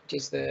Frew, which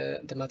is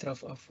the matter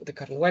of the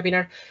current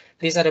webinar.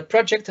 This other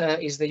project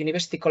is the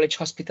University College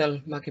Hospital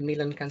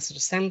Macmillan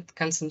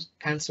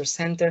Cancer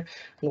Center,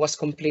 and was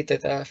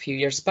completed a few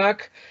years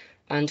back.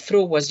 And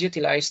Frew was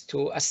utilized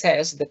to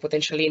assess the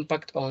potential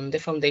impact on the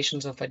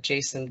foundations of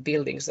adjacent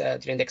buildings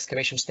during the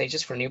excavation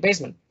stages for a new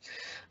basement.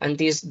 And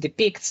this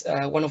depicts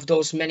one of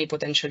those many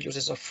potential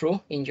uses of Frew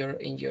in your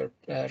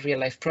real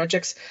life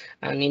projects.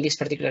 And in this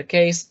particular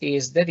case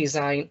is the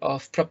design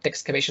of propped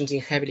excavations in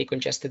heavily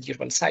congested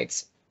urban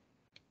sites.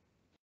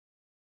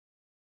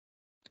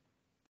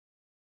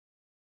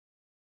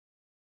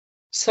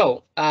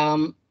 So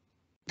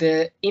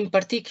in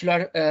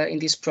particular, in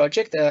this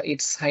project,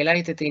 it's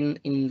highlighted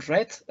in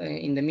red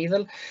in the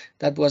middle.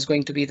 That was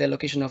going to be the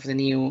location of the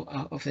new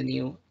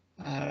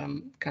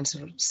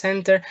cancer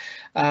center,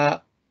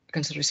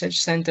 cancer research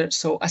center.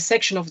 So a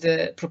section of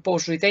the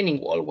proposed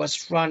retaining wall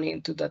was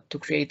running to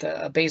create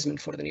a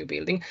basement for the new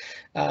building,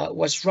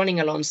 was running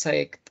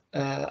alongside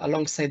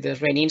the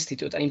Rain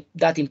Institute, and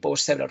that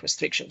imposed several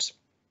restrictions.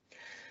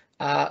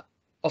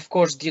 Of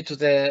course, due to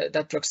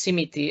that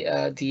proximity,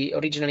 the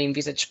originally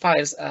envisaged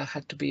piles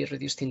had to be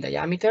reduced in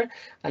diameter.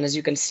 And as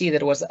you can see,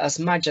 there was as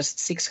much as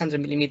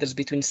 600 millimeters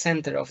between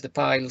center of the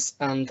piles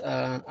and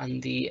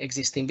the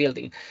existing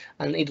building.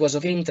 And it was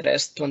of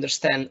interest to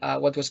understand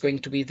what was going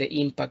to be the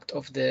impact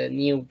of the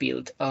new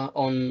build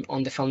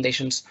on the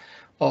foundations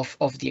of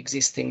the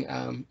existing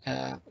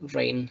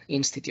Rain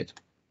Institute.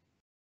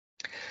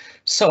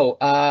 So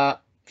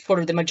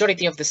for the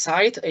majority of the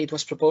site, it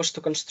was proposed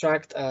to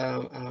construct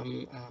a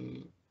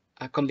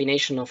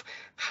combination of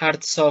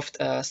hard, soft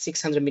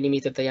 600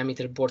 millimeter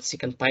diameter board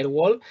secant pile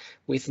wall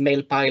with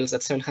male piles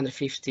at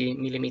 750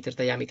 millimeter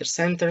diameter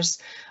centers.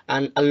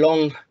 And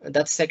along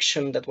that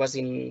section that was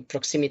in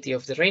proximity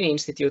of the Rain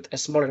Institute,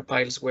 smaller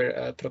piles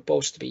were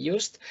proposed to be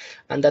used,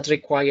 and that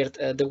required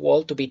the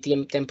wall to be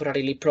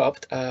temporarily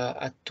propped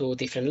at 2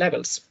 different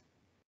levels.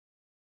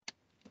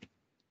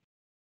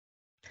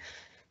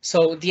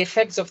 So the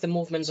effects of the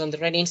movements on the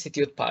Rain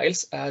Institute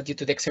piles due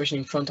to the excavation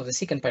in front of the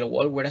secant pile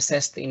wall were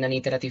assessed in an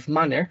iterative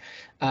manner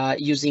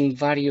using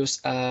various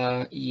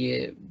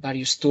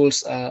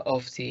tools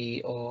of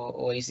the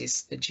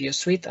Oasys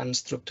GeoSuite and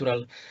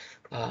structural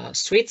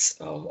suites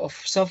of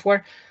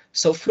software.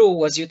 So Frew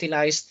was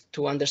utilized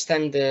to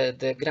understand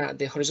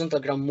the horizontal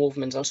ground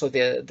movements, also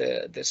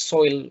the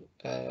soil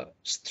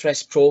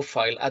stress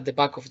profile at the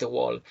back of the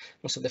wall,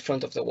 also the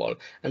front of the wall,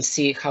 and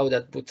see how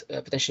that would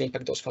potentially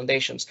impact those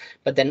foundations.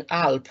 But then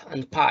ALP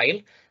and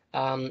pile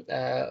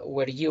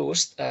were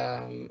used.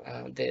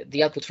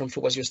 The output from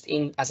Frew was used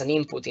as an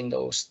input in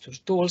those 2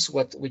 tools.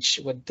 What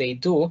they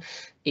do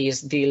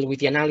is deal with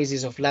the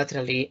analysis of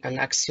laterally and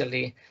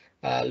axially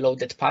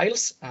loaded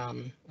piles,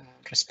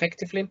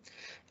 respectively.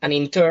 And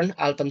in turn,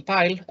 ALP and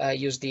pile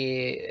use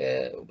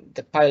the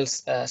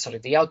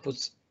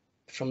outputs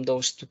from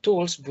those 2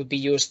 tools would be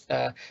used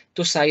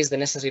to size the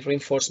necessary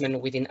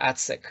reinforcement within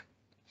ADSEC.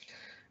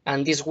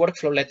 And this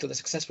workflow led to the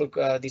successful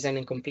design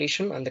and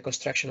completion and the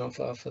construction of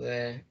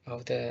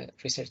the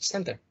research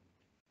center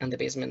and the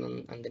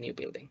basement and the new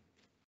building.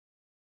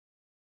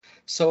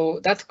 So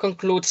that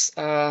concludes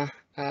our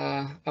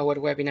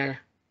webinar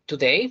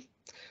today.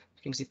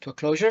 Brings it to a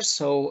closure.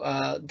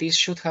 So this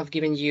should have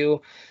given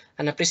you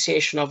an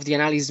appreciation of the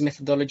analysis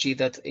methodology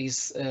that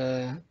is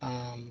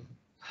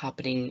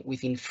happening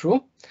within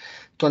Frew,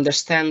 to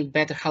understand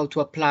better how to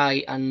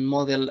apply and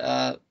model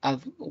a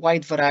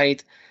wide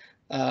variety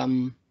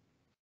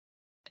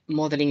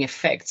modeling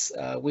effects.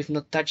 We've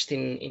not touched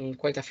in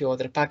quite a few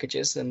other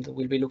packages, and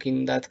we'll be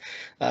looking at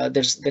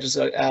there's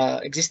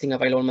existing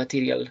available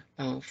material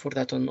for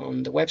that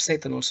on the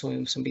website, and also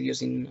in some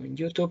videos on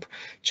YouTube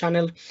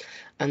channel.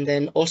 And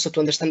then also to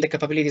understand the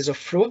capabilities of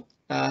Frew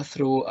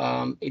through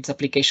its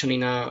application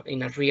in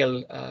a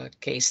real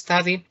case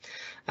study.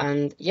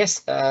 And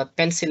yes,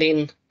 pencil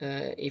in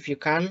if you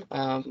can.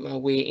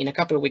 In a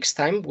couple of weeks'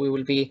 time, we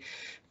will be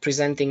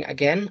presenting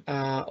again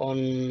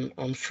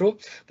on Frew,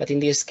 but in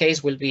this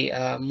case will be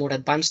more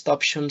advanced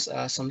options,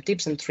 some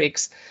tips and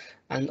tricks,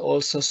 and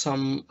also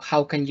some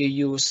how can you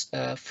use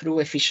Frew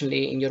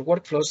efficiently in your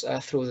workflows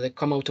through the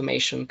COM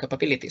automation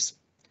capabilities.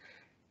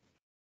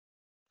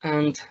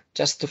 And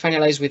just to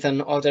finalize with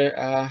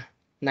another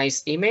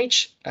nice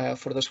image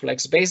for those who like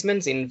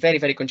basements in very,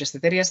 very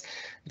congested areas.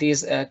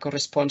 This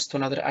corresponds to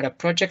another Arab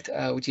project,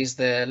 which is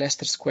the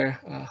Leicester Square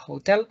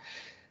Hotel.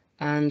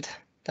 And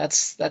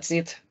that's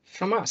it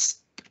from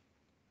us.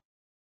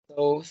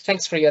 So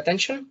thanks for your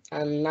attention.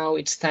 And now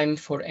it's time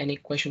for any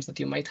questions that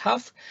you might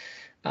have.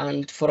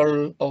 And for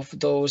all of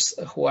those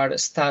who are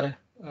Star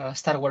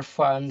Wars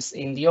fans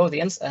in the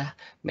audience,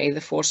 may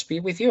the force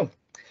be with you.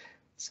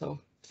 So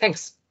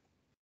thanks.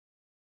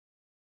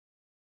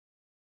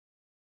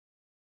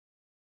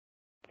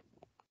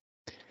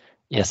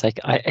 Yes,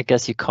 I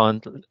guess you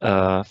can't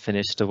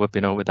finish the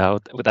webinar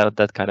without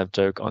that kind of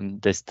joke on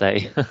this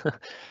day.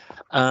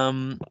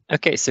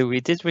 Okay, so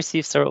we did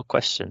receive several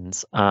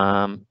questions.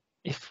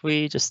 If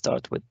we just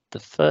start with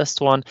the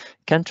first one,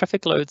 can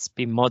traffic loads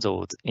be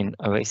modeled in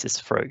Oasys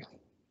Frew?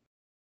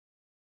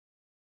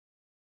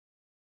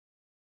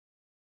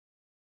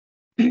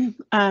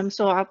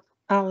 So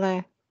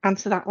I'll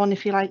answer that one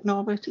if you like,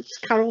 Norbert. It's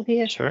Carol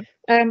here. Sure.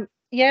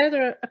 Yeah,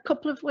 there are a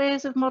couple of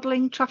ways of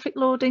modelling traffic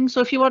loading. So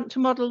if you want to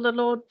model the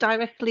load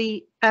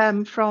directly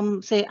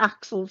from, say,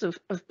 axles of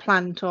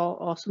plant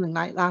or something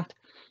like that,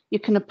 you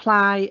can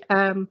apply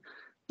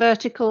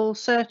vertical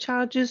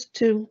surcharges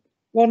to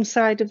one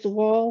side of the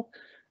wall.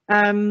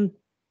 And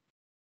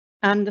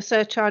the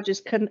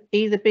surcharges can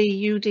either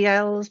be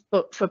UDLs,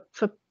 but for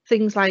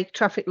things like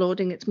traffic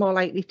loading, it's more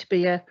likely to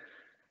be a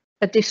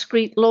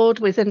discrete load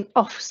with an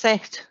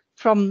offset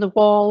from the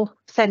wall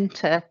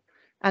centre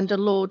and a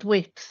load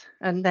width,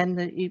 and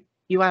then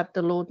you add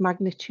the load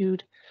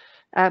magnitude.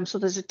 So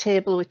there's a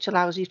table which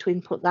allows you to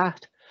input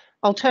that.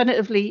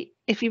 Alternatively,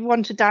 if you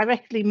want to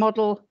directly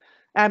model,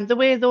 the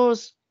way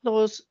those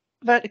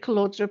vertical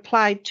loads are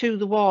applied to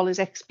the wall is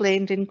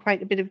explained in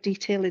quite a bit of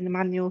detail in the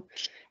manual.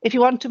 If you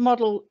want to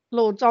model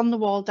loads on the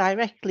wall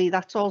directly,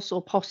 that's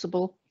also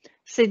possible,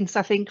 since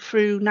I think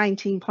through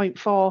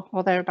 19.4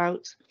 or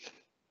thereabouts.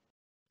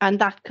 And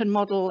that can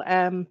model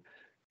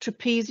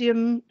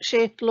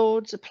trapezium-shaped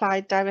loads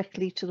applied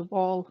directly to the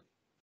wall.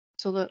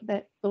 So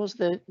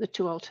those are the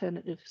two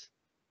alternatives.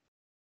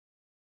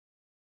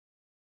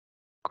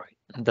 Great,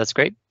 that's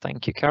great.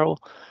 Thank you, Carol.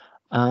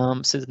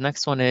 So the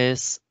next one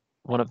is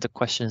one of the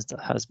questions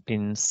that has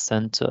been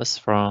sent to us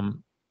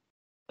from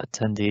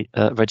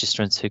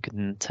registrants who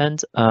can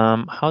attend.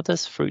 How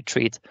does Frew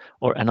treat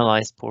or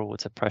analyze pore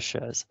water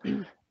pressures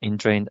in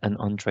drained and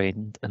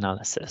undrained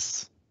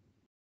analysis?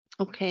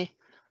 Okay.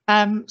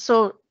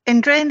 So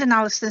in drained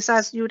analysis,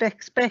 as you'd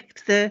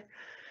expect, the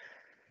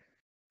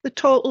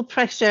total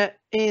pressure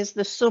is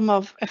the sum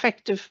of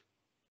effective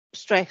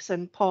stress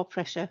and pore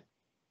pressure.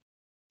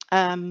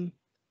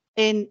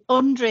 In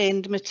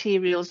undrained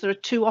materials, there are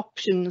two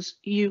options.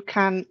 You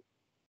can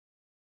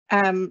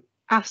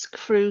ask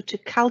Frew to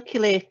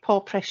calculate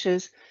pore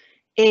pressures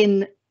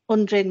in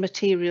undrained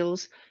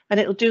materials, and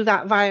it'll do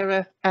that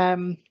via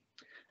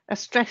a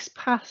stress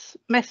path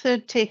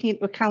method, taking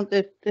into account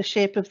the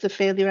shape of the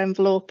failure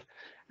envelope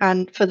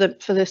and for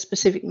the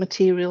specific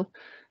material.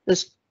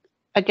 There's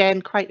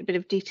again quite a bit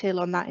of detail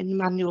on that in the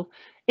manual.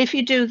 If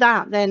you do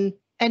that, then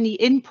any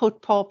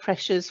input pore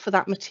pressures for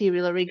that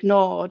material are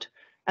ignored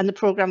and the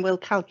program will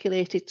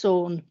calculate its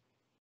own.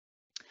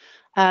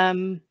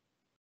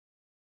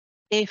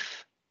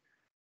 If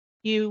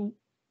you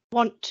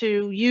want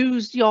to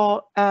use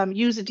your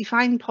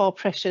user-defined pore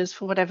pressures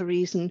for whatever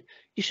reason,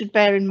 you should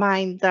bear in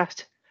mind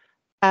that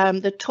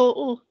the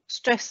total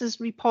stresses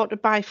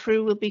reported by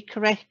Frew will be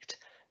correct,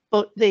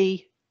 but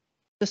the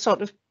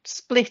sort of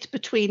split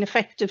between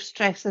effective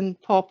stress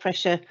and pore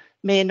pressure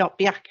may not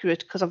be accurate,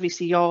 because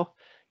obviously your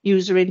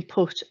user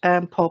input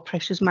pore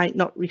pressures might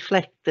not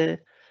reflect the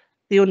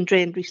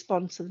undrained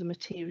response of the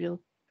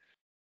material.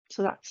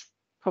 So that's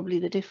probably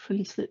the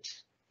difference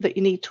that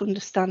you need to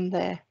understand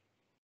there.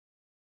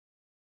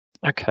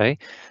 Okay.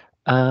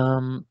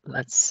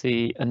 Let's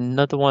see,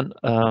 another one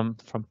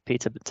from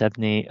Peter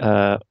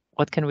Debney.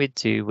 What can we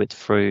do with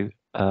Frew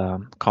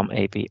COM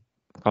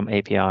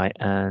API,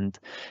 and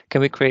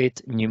can we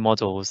create new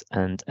models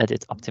and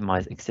edit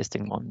optimize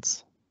existing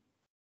ones?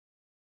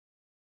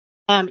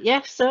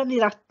 Yes,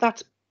 certainly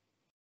that's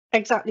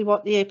exactly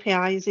what the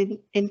API is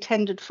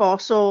intended for.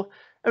 So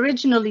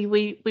originally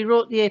we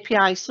wrote the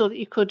API so that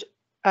you could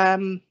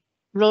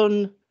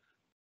run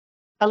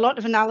a lot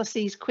of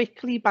analyses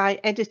quickly by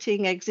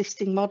editing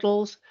existing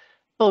models.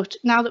 But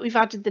now that we've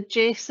added the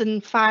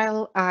JSON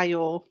file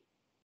IO,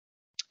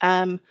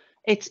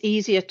 it's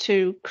easier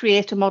to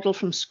create a model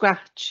from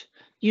scratch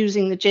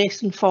using the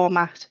JSON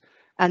format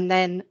and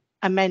then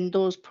amend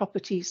those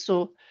properties.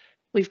 So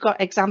we've got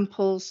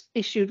examples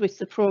issued with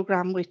the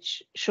program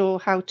which show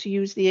how to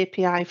use the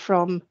API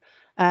from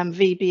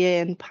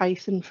VBA and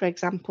Python, for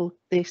example.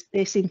 They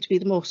seem to be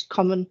the most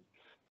common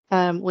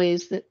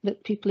ways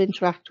that people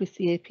interact with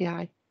the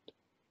API.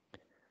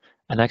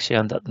 And actually,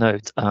 on that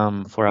note,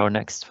 for our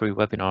next free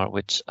webinar,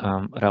 which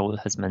Raul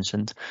has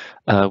mentioned,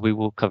 we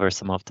will cover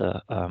some of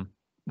the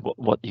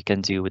what you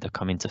can do with the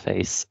COM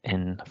interface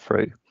in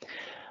Frew.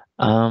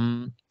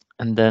 And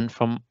then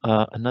from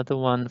another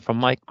one from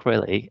Mike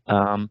Crilly,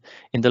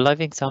 in the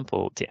live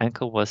example, the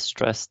anchor was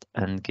stressed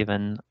and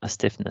given a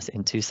stiffness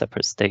in 2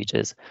 separate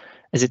stages.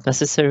 Is it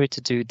necessary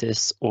to do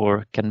this,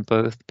 or can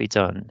both be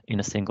done in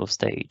a single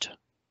stage?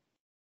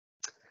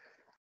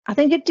 I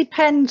think it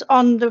depends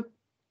on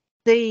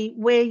the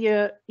way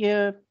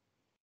your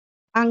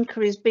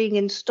anchor is being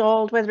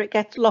installed, whether it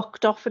gets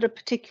locked off at a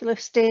particular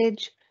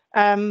stage.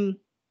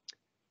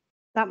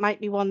 That might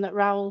be one that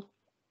Raul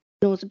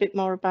knows a bit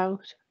more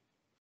about.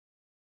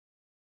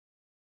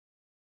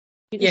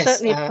 You can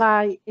certainly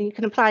apply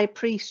a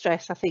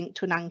pre-stress, I think,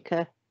 to an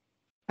anchor,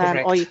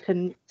 or you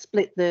can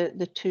split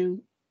the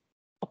 2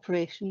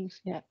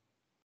 operations. Yeah.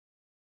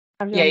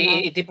 Yeah,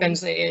 it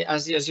depends,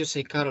 as you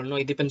say, Carol. No,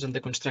 it depends on the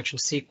construction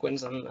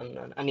sequence,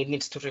 and it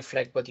needs to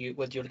reflect what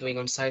you're doing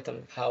on site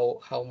and how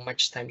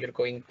much time you're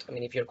going to, I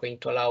mean, if you're going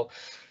to allow,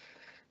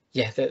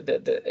 yeah,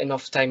 the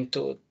enough time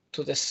to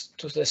the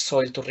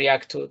soil to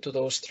react to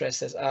those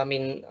stresses. I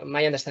mean,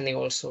 my understanding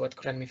also, but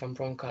correct me if I'm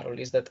wrong, Carol,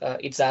 is that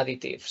it's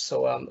additive.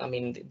 So I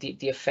mean,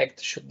 the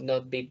effect should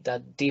not be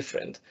that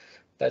different,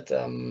 but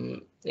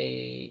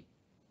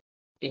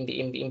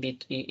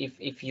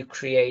if you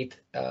create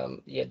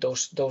yeah,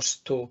 those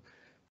 2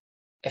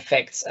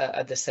 effects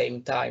at the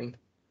same time,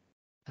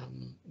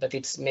 but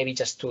it's maybe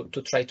just to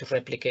try to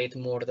replicate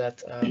more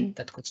that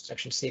that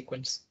construction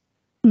sequence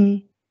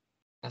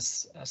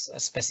as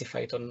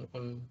specified on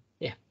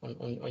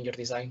your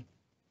design.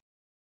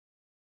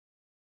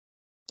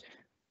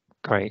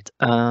 Great.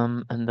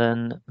 And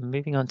then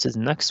moving on to the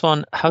next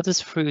one, how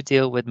does Frew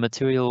deal with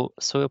material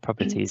soil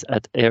properties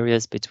at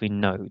areas between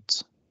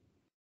nodes?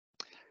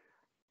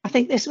 I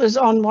think this was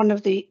on one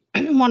of the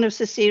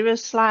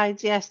Cecira's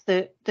slides. Yes,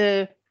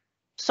 the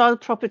soil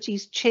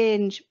properties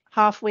change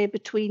halfway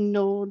between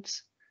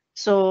nodes.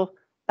 So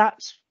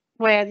that's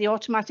where the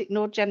automatic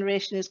node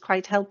generation is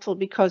quite helpful,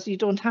 because you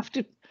don't have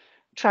to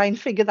try and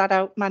figure that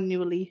out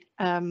manually.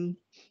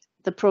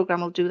 The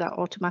program will do that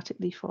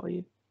automatically for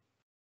you.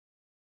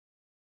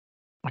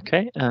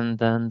 Okay, and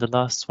then the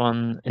last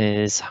one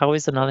is, how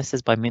is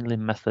analysis by Mindlin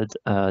method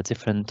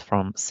different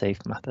from safe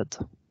method?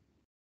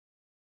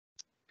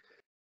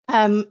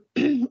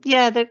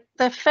 Yeah,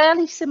 they're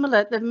fairly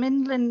similar. The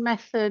Mindlin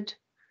method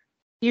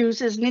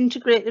uses an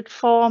integrated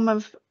form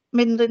of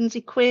Mindlin's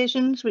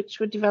equations, which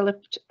were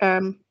developed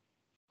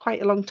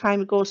quite a long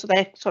time ago. So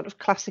they're sort of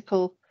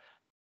classical,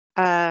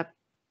 more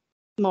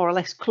or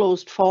less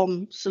closed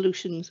form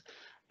solutions.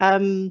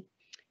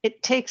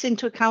 It takes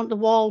into account the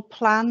wall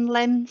plan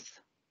length.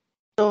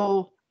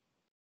 So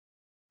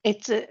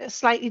it's a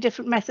slightly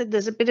different method.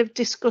 There's a bit of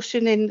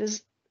discussion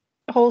there's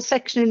a whole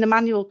section in the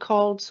manual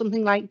called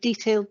something like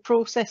detailed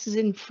processes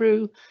in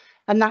Frew,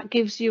 and that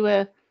gives you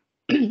an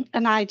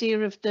idea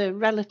of the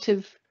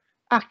relative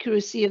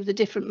accuracy of the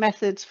different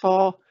methods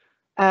for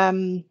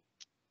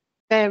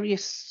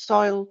various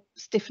soil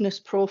stiffness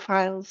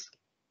profiles.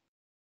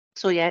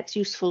 So yeah, it's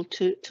useful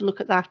to look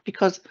at that,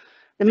 because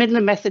the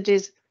Mindlin method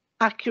is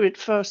accurate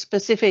for a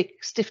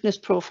specific stiffness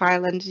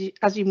profile, and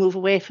as you move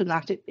away from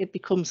that, it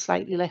becomes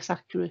slightly less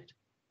accurate.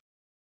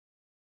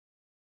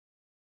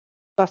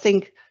 So I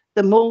think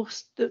the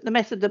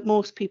method that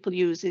most people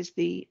use is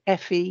the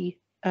FE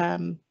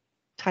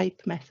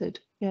type method.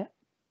 Yeah.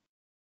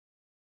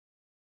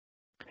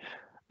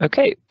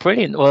 Okay,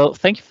 brilliant. Well,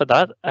 thank you for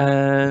that.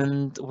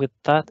 And with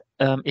that,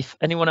 if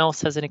anyone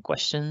else has any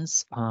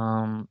questions,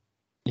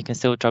 you can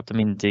still drop them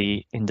in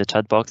the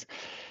chat box.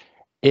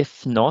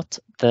 If not,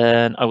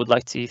 then I would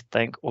like to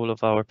thank all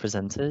of our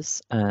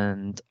presenters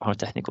and our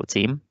technical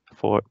team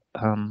for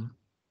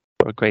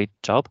a great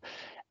job.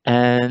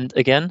 And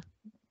again,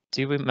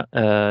 do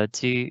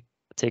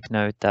take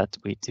note that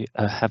we do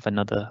have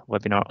another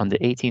webinar on the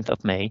 18th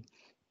of May,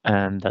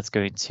 and that's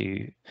going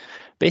to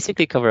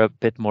basically cover a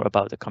bit more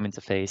about the COM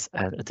interface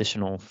and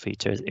additional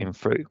features in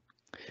Frew.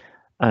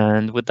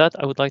 And with that,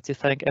 I would like to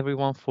thank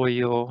everyone for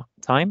your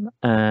time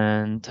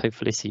and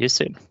hopefully see you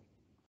soon.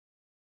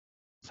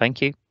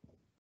 Thank you.